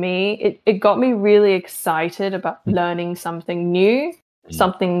did for me, it got me really excited about learning something new,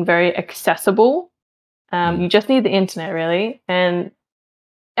 something very accessible. You just need the internet, really, and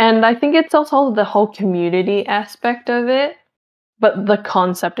I think it's also the whole community aspect of it, but the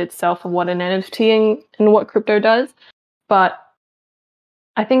concept itself of what an NFT and what crypto does. But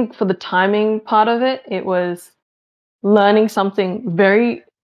I think for the timing part of it, it was learning something very,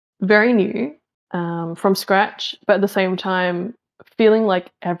 very new from scratch, but at the same time, feeling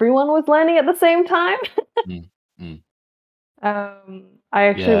like everyone was learning at the same time. Mm, mm. I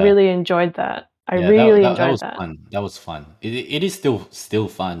actually Yeah, really enjoyed that. I yeah, really that enjoyed was that. fun. That was fun. It is still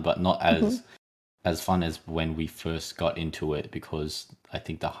fun, but not Mhm. as fun as when we first got into it, because I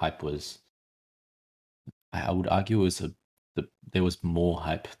think the hype was. I would argue it was there was more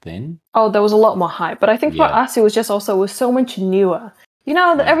hype then. Oh, there was a lot more hype, but I think for Yeah, us, it was just also it was so much newer. You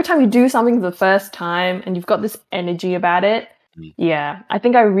know, yeah. every time you do something for the first time and you've got this energy about it. Mm. Yeah, I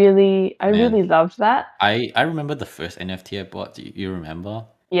think I Man, really loved that. I remember the first NFT I bought. Do you remember?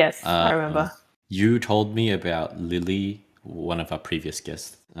 Yes, I Um, remember. you told me about Lily, one of our previous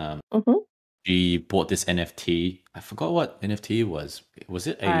guests. Hmm. She bought this NFT. I forgot what NFT it was. Was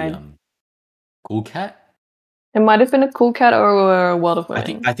it a I cool cat? It might have been a Cool Cat or a World of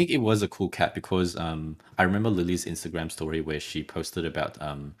Women. I think it was a cool cat, because I remember Lily's Instagram story where she posted about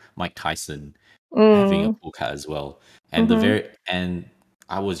Mike Tyson having a Mm. cool cat as well. And Hmm.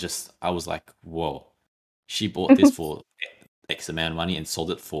 I was like, whoa, she bought this for X amount of money and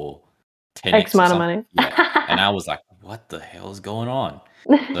sold it for X 10x or amount of something. money. Yeah. And I was like, what the hell is going on?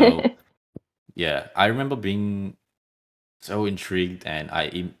 So yeah, I remember being so intrigued, and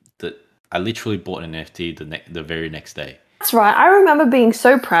I literally bought an NFT the very next day. That's right. I remember being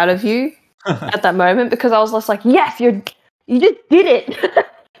so proud of you at that moment because I was just like, yes, you just did it.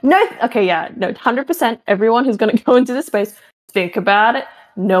 No, okay, yeah, no, 100%. Everyone who's going to go into this space, think about it,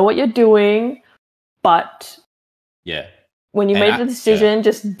 know what you're doing, but Yeah. when you And made the decision,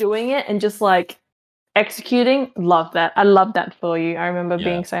 just doing it and just like executing, love that. I love that for you. I remember yeah,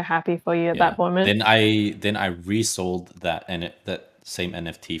 being so happy for you at yeah. that moment. Then I resold that same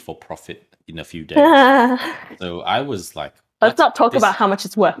NFT for profit in a few days. Let's So I was like, what? not talk about This how much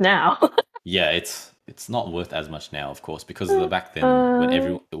it's worth now. Yeah, it's not worth as much now, of course, because of the back then when Uh,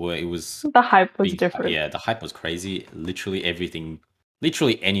 everyone where it was the hype was being different. yeah, the hype was crazy. Literally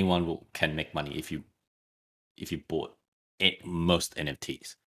anyone can make money if you bought most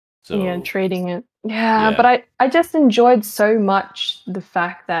NFTs. Yeah, So trading it. Yeah, but yeah, I just enjoyed so much the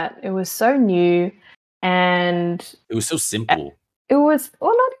fact that it was so new and it was so simple. it was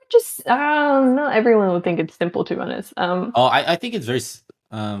well not just not everyone would think it's simple to be honest. Oh, I think it's very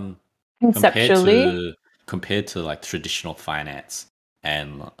compared Conceptually. to like traditional finance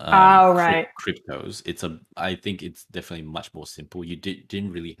and Oh right. cryptos. I think it's definitely much more simple. You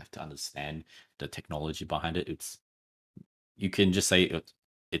didn't really have to understand the technology behind it. You can just say It's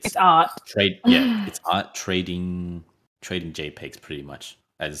it's art. it's art trading JPEGs, pretty much,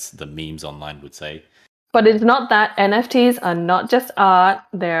 as the memes online would say. But it's not that NFTs are not just art,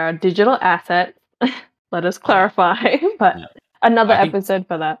 they're digital assets. Let us Yeah, clarify, but yeah. another I think episode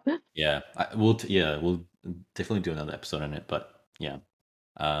for that. yeah, we'll definitely do another episode on it. But yeah,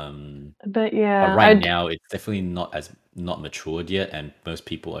 um, But but yeah, right now it's definitely not matured yet, and most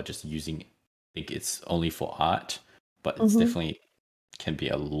people are just think it's only for art, but it's Mhm. definitely can be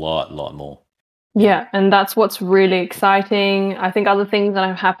a lot more. Yeah, and that's what's really exciting. I think other things that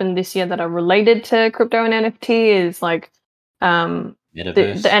have happened this year that are related to crypto and NFT is like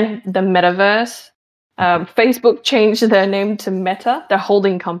Metaverse. the metaverse. Facebook changed their name to Meta. Their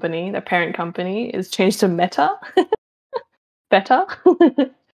holding company, their parent company, is changed to Meta. Better.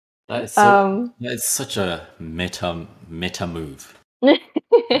 um, That is such a meta move.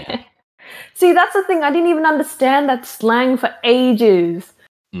 Yeah. See, that's the thing. I didn't even understand that slang for ages.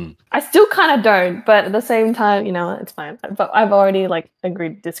 Mm. I still kind of don't, but at the same time, you know, it's fine. But I've already like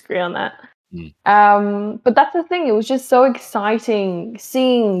agreed to disagree on that. Mm. But that's the thing. It was just so exciting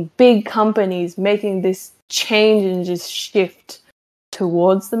seeing big companies making this change and just shift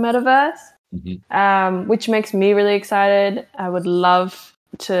towards the metaverse, which makes me really excited. I would love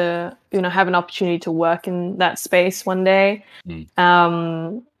to, you know, have an opportunity to work in that space one day.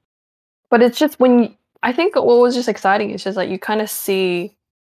 Mm. But it's just I think what was just exciting is just like you kind of see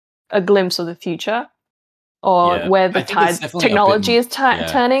a glimpse of the future or Yeah, where the I think it's tide definitely a bit. technology is Yeah,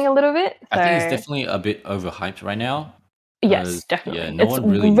 turning a little bit. I think it's So definitely a bit overhyped right now. yes, Yeah, definitely. no It's one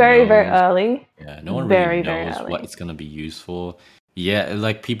really very, very knows. early. Yeah, no one really Very, very knows what early. it's gonna be used for. Yeah,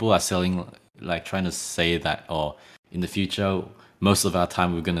 like people are selling, like trying to say that, oh, in the future, most of our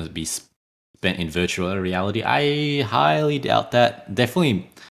time we're gonna be spent in virtual reality. I highly doubt that. Definitely,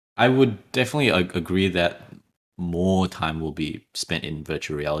 I would definitely agree that more time will be spent in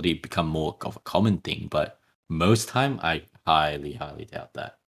virtual reality, become more of a common thing. But most time, I highly doubt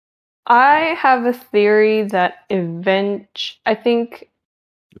that. I have a theory that I think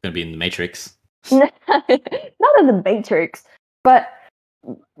We're gonna be in the Matrix. not in the Matrix, but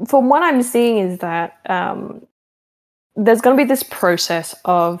from what I'm seeing is that there's going to be this process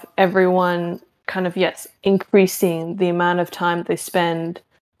of everyone kind of, yes, increasing the amount of time they spend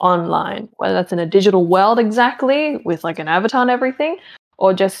online, whether that's in a digital world exactly with like an avatar and everything,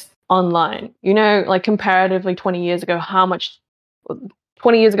 or just online. You know, like comparatively 20 years ago, how much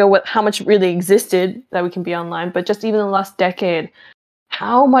really existed that we can be online, but just even in the last decade,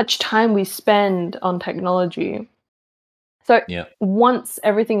 how much time we spend on technology. So once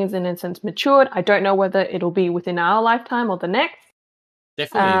everything is in a sense matured, I don't know whether it'll be within our lifetime or the next.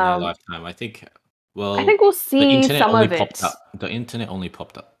 Definitely in our lifetime. I think we'll see some of it. The internet only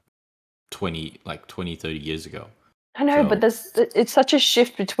popped up 20, 30 years ago. I know, but it's such a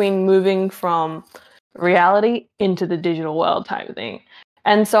shift between moving from reality into the digital world type of thing.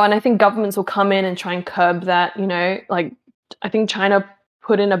 And I think governments will come in and try and curb that, you know, like I think China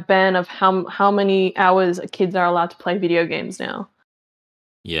put in a ban of how many hours kids are allowed to play video games now.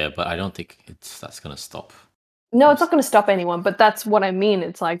 Yeah, but I don't think that's going to stop. No, it's not going to stop anyone, but that's what I mean.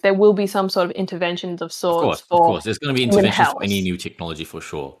 It's like there will be some sort of interventions of sorts. Of course. There's going to be interventions for any new technology for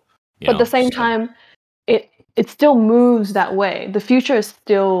sure. But at the same time, it still moves that way. The future is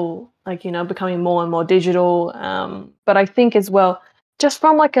still like, you know, becoming more and more digital. But I think as well, just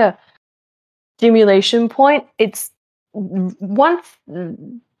from like a stimulation point, it's once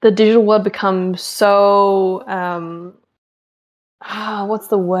the digital world becomes so what's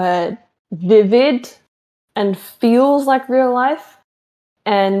the word? Vivid and feels like real life,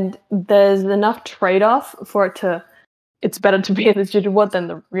 and there's enough trade-off for it's better to be in the digital world than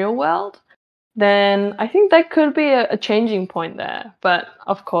the real world, then I think that could be a changing point there. But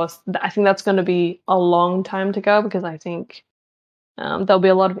of course, I think that's going to be a long time to go, because I think there'll be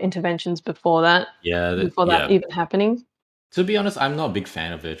a lot of interventions before that. That even happening. To be honest, I'm not a big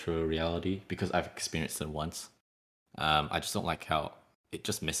fan of virtual reality because I've experienced it once. I just don't like how it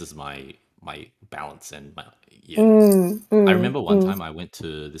just messes my balance and my I remember one time I went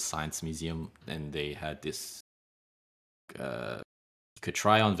to the science museum and they had this you could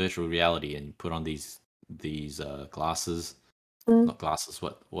try on virtual reality and put on these glasses. Not glasses,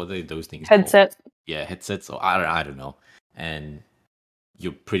 what are those things headset called? Yeah, headsets, or I don't know. And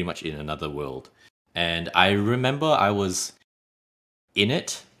you're pretty much in another world. And I remember I was in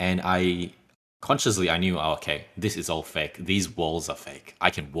it and I knew, okay, this is all fake. These walls are fake. I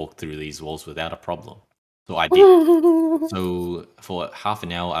can walk through these walls without a problem. So I did. So for half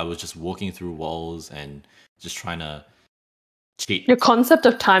an hour, I was just walking through walls and just trying to cheat. Your concept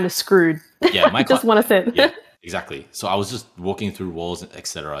of time is screwed. Yeah, my just want to say. Yeah, exactly. So I was just walking through walls,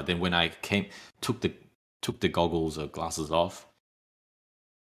 etc. Then when I took the goggles or glasses off,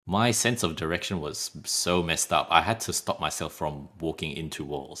 my sense of direction was so messed up. I had to stop myself from walking into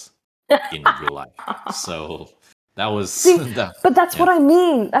walls in real life. So that was but that's what I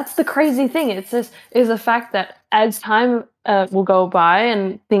mean. That's the crazy thing. It's the fact that as time will go by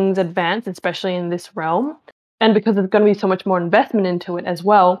and things advance, especially in this realm, and because there's going to be so much more investment into it as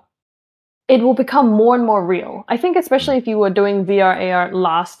well, it will become more and more real. I think especially if you were doing VR, AR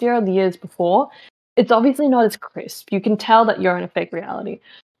last year, the years before, it's obviously not as crisp. You can tell that you're in a fake reality.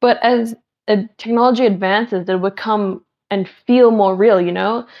 But as technology advances, it'll become and feel more real, you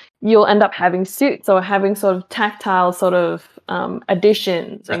know? You'll end up having suits or having sort of tactile sort of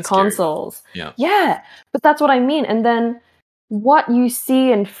additions and consoles. Yeah. Yeah, but that's what I mean. And then what you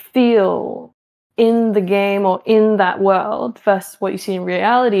see and feel in the game or in that world versus what you see in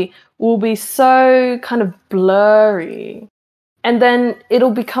reality will be so kind of blurry. And then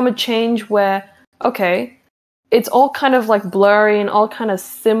it'll become a change where, okay, it's all kind of like blurry and all kind of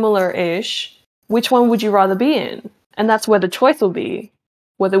similar-ish. Which one would you rather be in? And that's where the choice will be,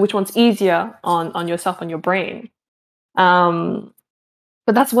 which one's easier on yourself and your brain. But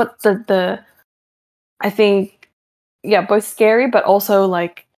that's what the I think, yeah, both scary, but also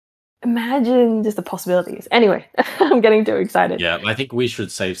like, imagine just the possibilities. Anyway, I'm getting too excited. Yeah, I think we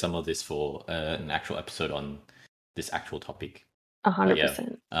should save some of this for an actual episode on this actual topic.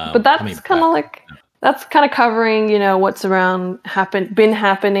 100%. But that's kind of like... That's kind of covering, you know, what's been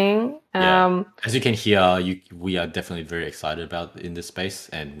happening. As you can hear, we are definitely very excited about in this space,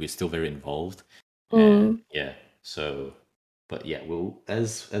 and we're still very involved. And we'll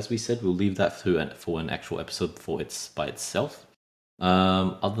as we said, we'll leave that for an actual episode by itself.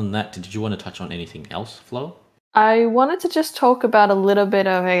 Other than that, did you want to touch on anything else, Flo? I wanted to just talk about a little bit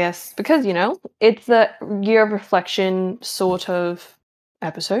of, I guess, because, you know, it's a year of reflection sort of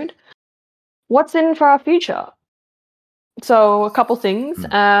episode. What's in for our future? So a couple things.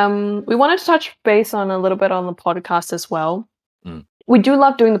 We wanted to touch base on a little bit on the podcast as well. we do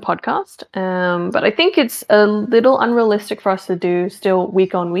love doing the podcast, but I think it's a little unrealistic for us to do still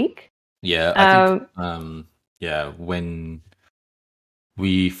week on week. Yeah, I think when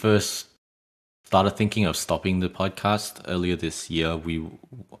we first started thinking of stopping the podcast earlier this year,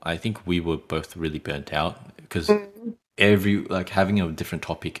 I think we were both really burnt out because having a different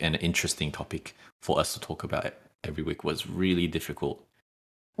topic and an interesting topic for us to talk about every week was really difficult.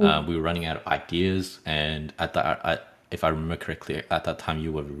 We were running out of ideas, and if I remember correctly, at that time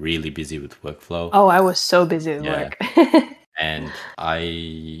you were really busy with workflow. Oh, I was so busy with work. And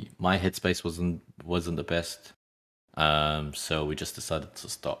my headspace wasn't the best. So we just decided to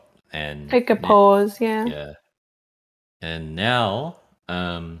stop and take a pause. Yeah. And now,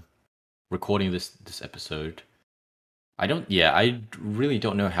 recording this episode, I really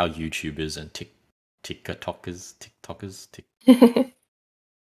don't know how YouTubers and TikTokers,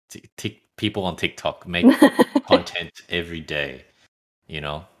 people on TikTok make content every day,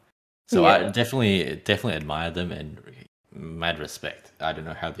 So I definitely admire them and mad respect. I don't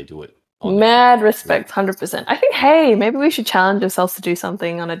know how they do it. Mad respect, 100%. I think, hey, maybe we should challenge ourselves to do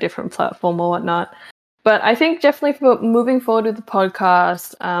something on a different platform or whatnot. But I think definitely for moving forward with the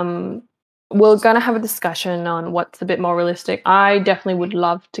podcast, we're going to have a discussion on what's a bit more realistic. I definitely would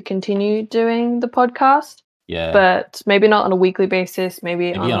love to continue doing the podcast. Yeah. But maybe not on a weekly basis,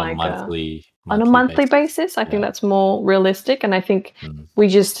 maybe on like a monthly basis. I think that's more realistic. And I think we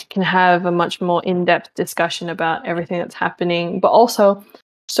just can have a much more in-depth discussion about everything that's happening. But also,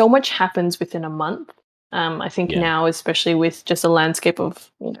 so much happens within a month. I think now, especially with just the landscape of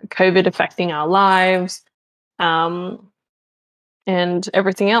COVID affecting our lives and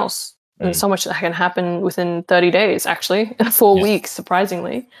everything else. There's so much that can happen within 30 days, actually, 4 weeks,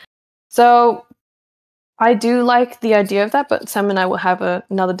 surprisingly. So I do like the idea of that, but Sam and I will have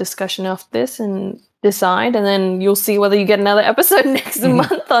another discussion after this and decide, and then you'll see whether you get another episode next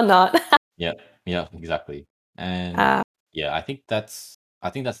month or not. Yeah, exactly. And I think that's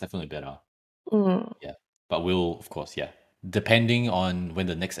definitely better. Yeah, but we'll, of course, depending on when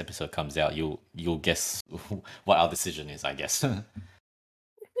the next episode comes out, you'll guess what our decision is, I guess.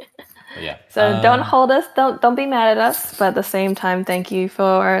 But yeah. So don't hold us. Don't be mad at us. But at the same time, thank you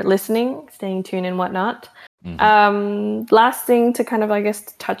for listening, staying tuned, and whatnot. Last thing to kind of, I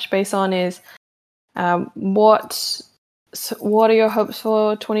guess, touch base on is what are your hopes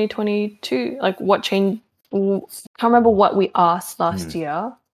for 2022? Like, what change? Can't remember what we asked last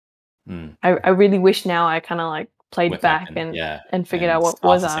year. I really wish now I kind of like played back and figured out what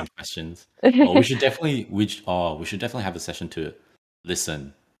was the same questions. We should definitely have a session to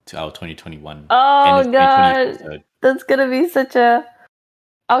listen to our 2021. Oh god, that's gonna be such a.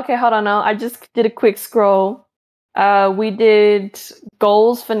 Okay, hold on. I just did a quick scroll. We did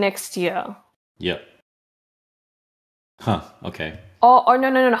goals for next year. Yep. Huh. Okay. Oh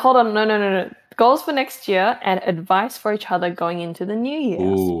no! Hold on, no. Goals for next year and advice for each other going into the new year.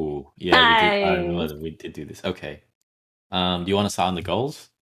 Ooh, yeah, nice. I remember that we did do this. Okay. Do you want to start on the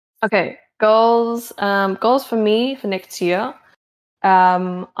goals? Okay, goals. Goals for me for next year.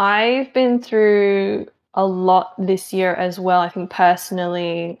 I've been through a lot this year as well. I think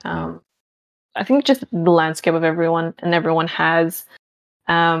personally, I think just the landscape of everyone has.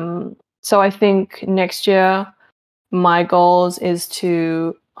 So I think next year, my goals is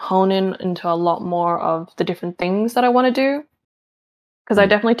to hone in into a lot more of the different things that I want to do. Because I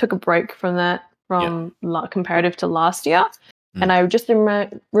definitely took a break from that comparative to last year. And I just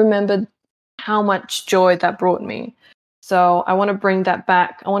remembered how much joy that brought me. So I want to bring that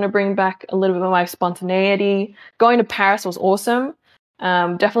back. I want to bring back a little bit of my spontaneity. Going to Paris was awesome.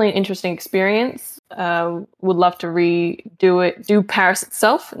 Definitely an interesting experience. Would love to do Paris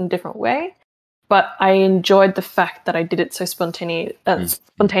itself in a different way. But I enjoyed the fact that I did it so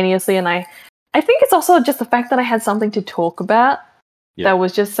spontaneously. And I think it's also just the fact that I had something to talk about that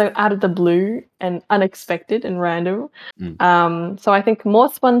was just so out of the blue and unexpected and random. So I think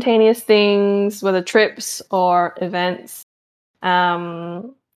more spontaneous things, whether trips or events.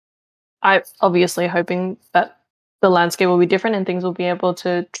 I'm obviously hoping that the landscape will be different and things will be able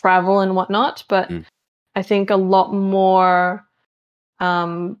to travel and whatnot. But I think a lot more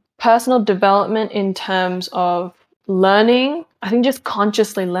personal development in terms of learning. I think just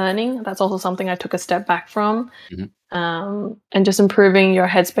consciously learning. That's also something I took a step back from. And just improving your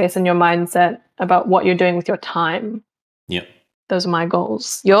headspace and your mindset about what you're doing with your time. Yep. Those are my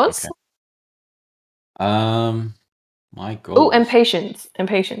goals. Yours? Okay. My goals. Oh, and patience.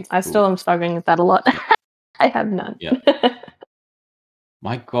 I still am struggling with that a lot. I have none. Yeah.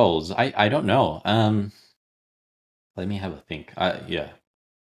 My goals. I don't know. Let me have a think.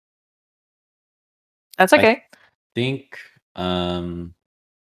 That's okay. I think Number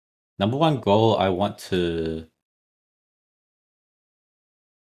one goal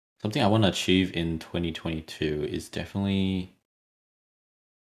something I want to achieve in 2022 is definitely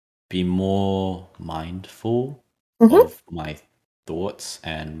be more mindful of my thoughts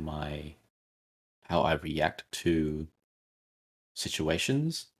and how I react to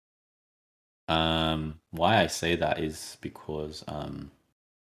situations. Why I say that is because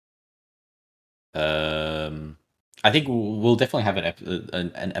I think we'll definitely have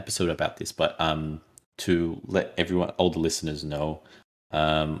an episode about this, but to let all the listeners know,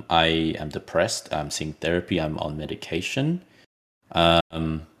 I am depressed. I'm seeing therapy. I'm on medication.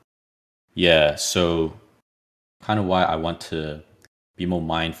 Yeah, so kind of why I want to be more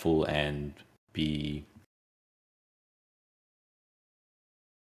mindful and be.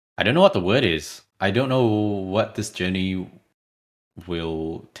 I don't know what the word is. I don't know what this journey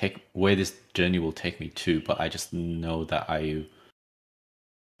where this journey will take me to, but I just know that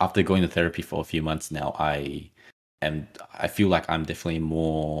after going to therapy for a few months now, I feel like I'm definitely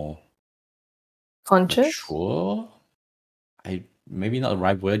more conscious. mature. Maybe not the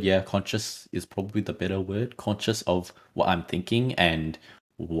right word. Yeah, conscious is probably the better word. Conscious of what I'm thinking and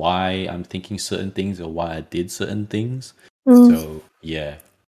why I'm thinking certain things or why I did certain things. So yeah,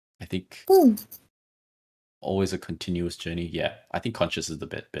 I think always a continuous journey. Yeah, I think conscious is the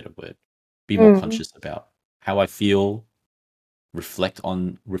better word. Be more conscious about how I feel, reflect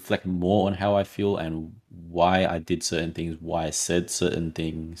more on how I feel and why I did certain things, why I said certain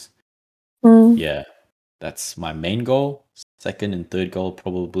things. Yeah, that's my main goal. Second and third goal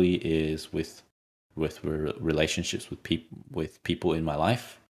probably is with relationships with people in my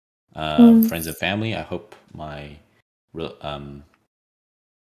life, friends and family. I hope I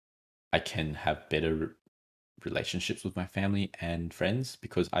can have better relationships with my family and friends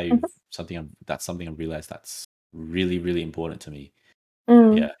because that's something I realized that's really, really important to me.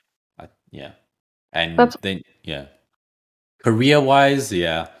 Yeah. Yeah. And then career wise,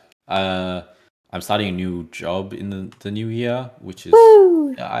 yeah. I'm starting a new job in the new year, which is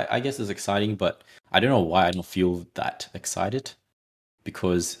I guess is exciting, but I don't know why I don't feel that excited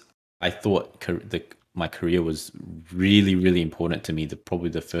because I thought my career was really, really important to me. Probably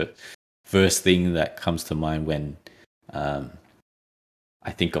the first thing that comes to mind when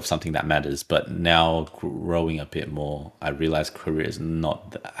I think of something that matters. But now growing a bit more, I realize career is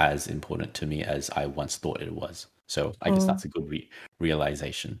not as important to me as I once thought it was. So I guess that's a good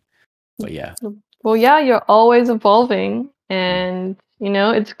realization. But yeah. Well, yeah, you're always evolving, and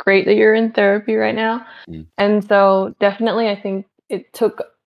it's great that you're in therapy right now. And so definitely, I think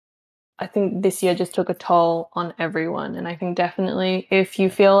this year just took a toll on everyone. And I think definitely if you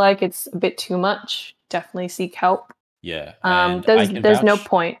feel like it's a bit too much, definitely seek help. Yeah, and I can there's vouch. no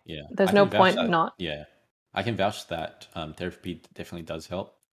point. Yeah, There's I no can vouch point that. not. Yeah, I can vouch that therapy definitely does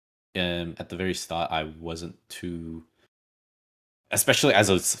help. At the very start, I wasn't too, especially as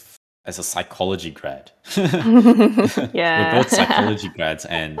a psychology grad. We're both psychology grads,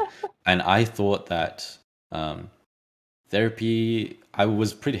 and I thought that therapy. I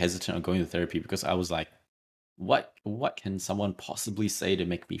was pretty hesitant on going to therapy because I was like, what can someone possibly say to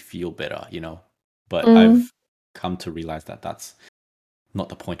make me feel better? But I've come to realize that that's not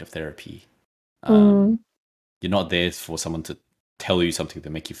the point of therapy. You're not there for someone to tell you something to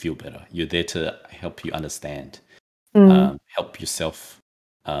make you feel better. You're there to help you understand, help yourself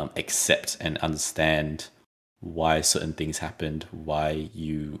accept and understand why certain things happened, why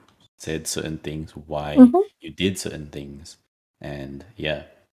you said certain things, why you did certain things. And yeah,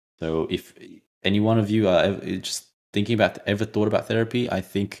 so if any one of you are just ever thought about therapy, I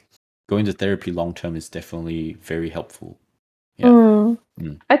think going to therapy long term is definitely very helpful. Yeah.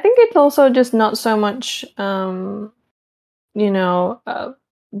 I think it's also just not so much, that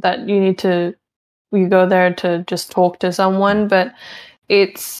you go there to just talk to someone, but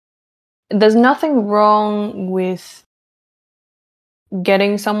there's nothing wrong with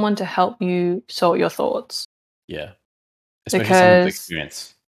getting someone to help you sort your thoughts. Yeah. Especially someone with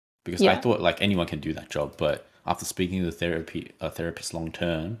experience. Because I thought like anyone can do that job, but after speaking to a therapist long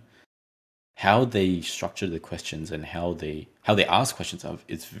term, how they structure the questions and how they ask questions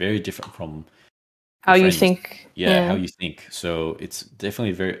it's very different from how you think. Yeah, how you think. So it's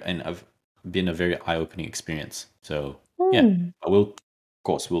definitely I've been a very eye-opening experience. So yeah,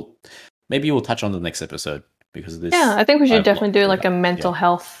 maybe we'll touch on the next episode because this. Yeah, I think we should definitely do like a mental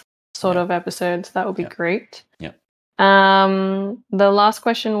health sort of episode. So that would be great. Yeah. The last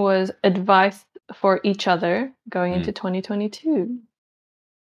question was advice for each other going into 2022.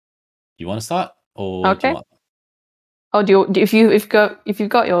 You want to start or okay? Do you want? Oh, if you've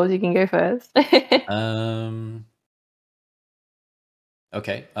got yours, you can go first.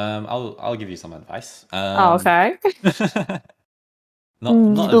 Okay. I'll give you some advice. Okay. Not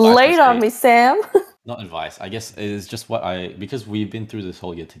advice per Late on se. me, Sam. Not advice. I guess it's just because we've been through this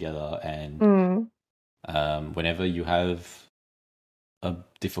whole year together, and whenever you have a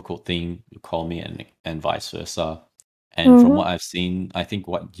difficult thing, you call me, and vice versa. And from what I've seen, I think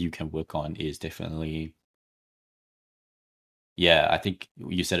what you can work on is definitely, I think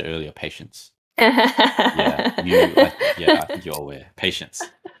you said it earlier, patience. I think you're aware. Patience,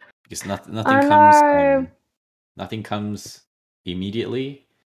 because nothing comes immediately.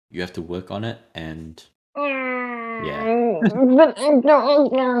 You have to work on it, and yeah,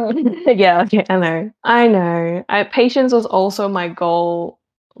 okay, I know. Patience was also my goal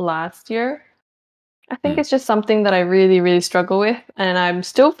last year. I think it's just something that I really, really struggle with, and I'm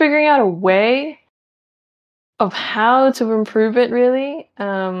still figuring out a way of how to improve it, really.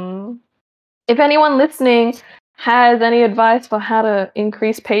 If anyone listening has any advice for how to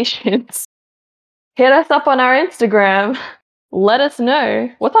increase patience, hit us up on our Instagram. Let us know.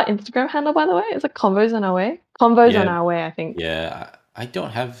 What's our Instagram handle, by the way? Is it Convos on Our Way? Convos on Our Way, I think. Yeah, I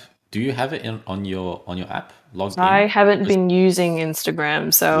don't have. Do you have it on your app logged in? I haven't been using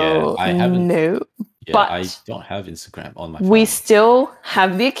Instagram, so I haven't. No. Yeah, but I don't have Instagram on my phone. We still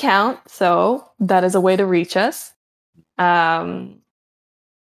have the account, so that is a way to reach us. But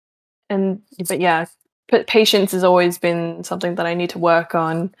patience has always been something that I need to work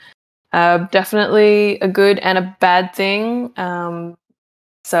on. Definitely a good and a bad thing.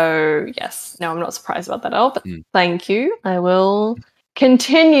 So yes, no, I'm not surprised about that at all, but thank you. I will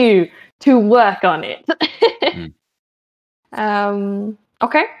continue to work on it.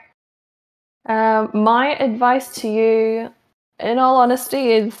 Okay. My advice to you, in all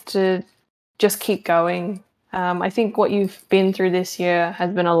honesty, is to just keep going. I think what you've been through this year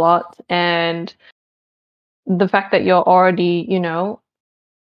has been a lot, and the fact that you're already,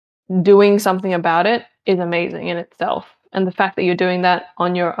 doing something about it is amazing in itself. And the fact that you're doing that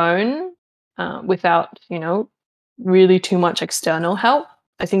on your own, without, really too much external help,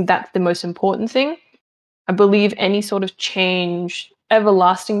 I think that's the most important thing. I believe any sort of change,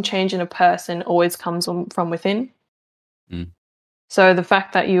 everlasting change in a person, always comes from within. So the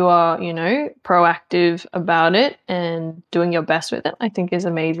fact that you are, proactive about it and doing your best with it, I think is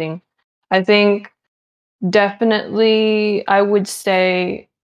amazing. I think definitely I would say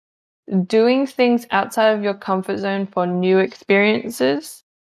doing things outside of your comfort zone for new experiences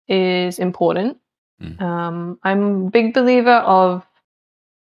is important. I'm a big believer of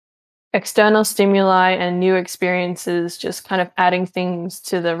external stimuli and new experiences just kind of adding things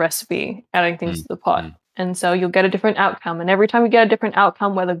to the recipe, adding things to the pot. And so you'll get a different outcome. And every time you get a different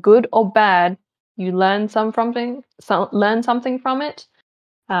outcome, whether good or bad, you learn something from it.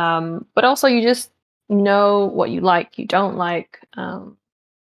 But also you just know what you like, you don't like.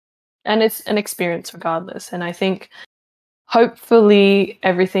 And it's an experience regardless. And I think hopefully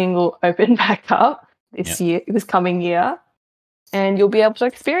everything will open back up this coming year, and you'll be able to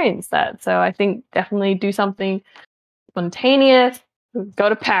experience that. So I think definitely do something spontaneous. Go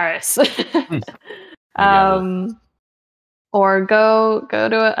to Paris, or go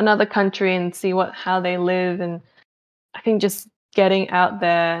to another country and see how they live. And I think just getting out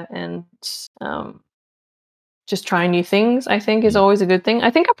there and just trying new things, I think, is always a good thing.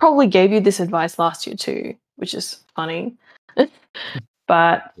 I think I probably gave you this advice last year too, which is funny.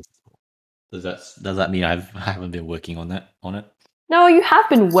 But does that mean I haven't been working on it? No, you have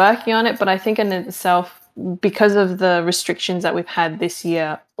been working on it, but I think in itself, because of the restrictions that we've had this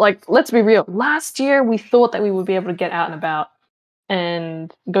year, like, let's be real, last year we thought that we would be able to get out and about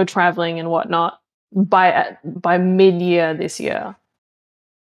and go traveling and whatnot by mid-year this year.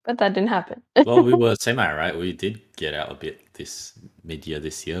 But that didn't happen. Well, we were semi, right? We did get out a bit this mid-year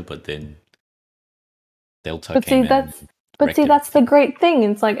this year, but then Delta came in. But see, that's the great thing.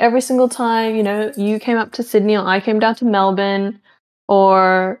 It's like every single time, you came up to Sydney or I came down to Melbourne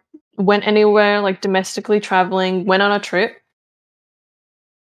or went anywhere, like domestically traveling, went on a trip,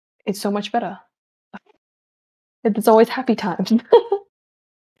 it's so much better. It's always happy times.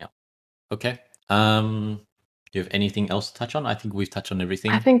 Yeah. Okay. Do you have anything else to touch on? I think we've touched on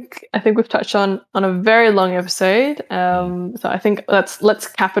everything. I think we've touched on a very long episode. So I think let's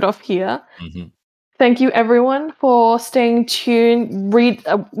cap it off here. Thank you everyone for staying tuned,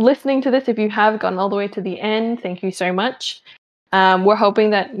 listening to this. If you have gotten all the way to the end, thank you so much. We're hoping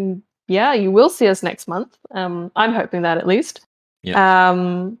that you will see us next month. I'm hoping that at least.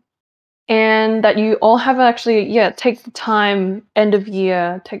 Yeah. And that you all have take the time, end of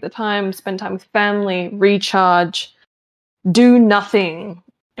year, take the time, spend time with family, recharge, do nothing,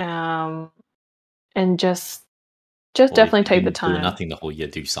 and just Just Or definitely if take you've the been doing time. nothing the whole year,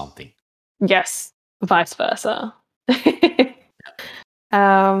 do something. Yes, vice versa.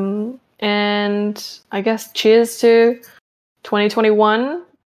 And I guess cheers to 2021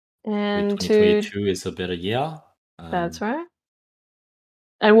 and to 2022 is a better year. That's right.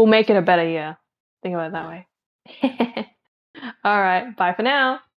 And we'll make it a better year. Think about it that way. All right. Bye for now.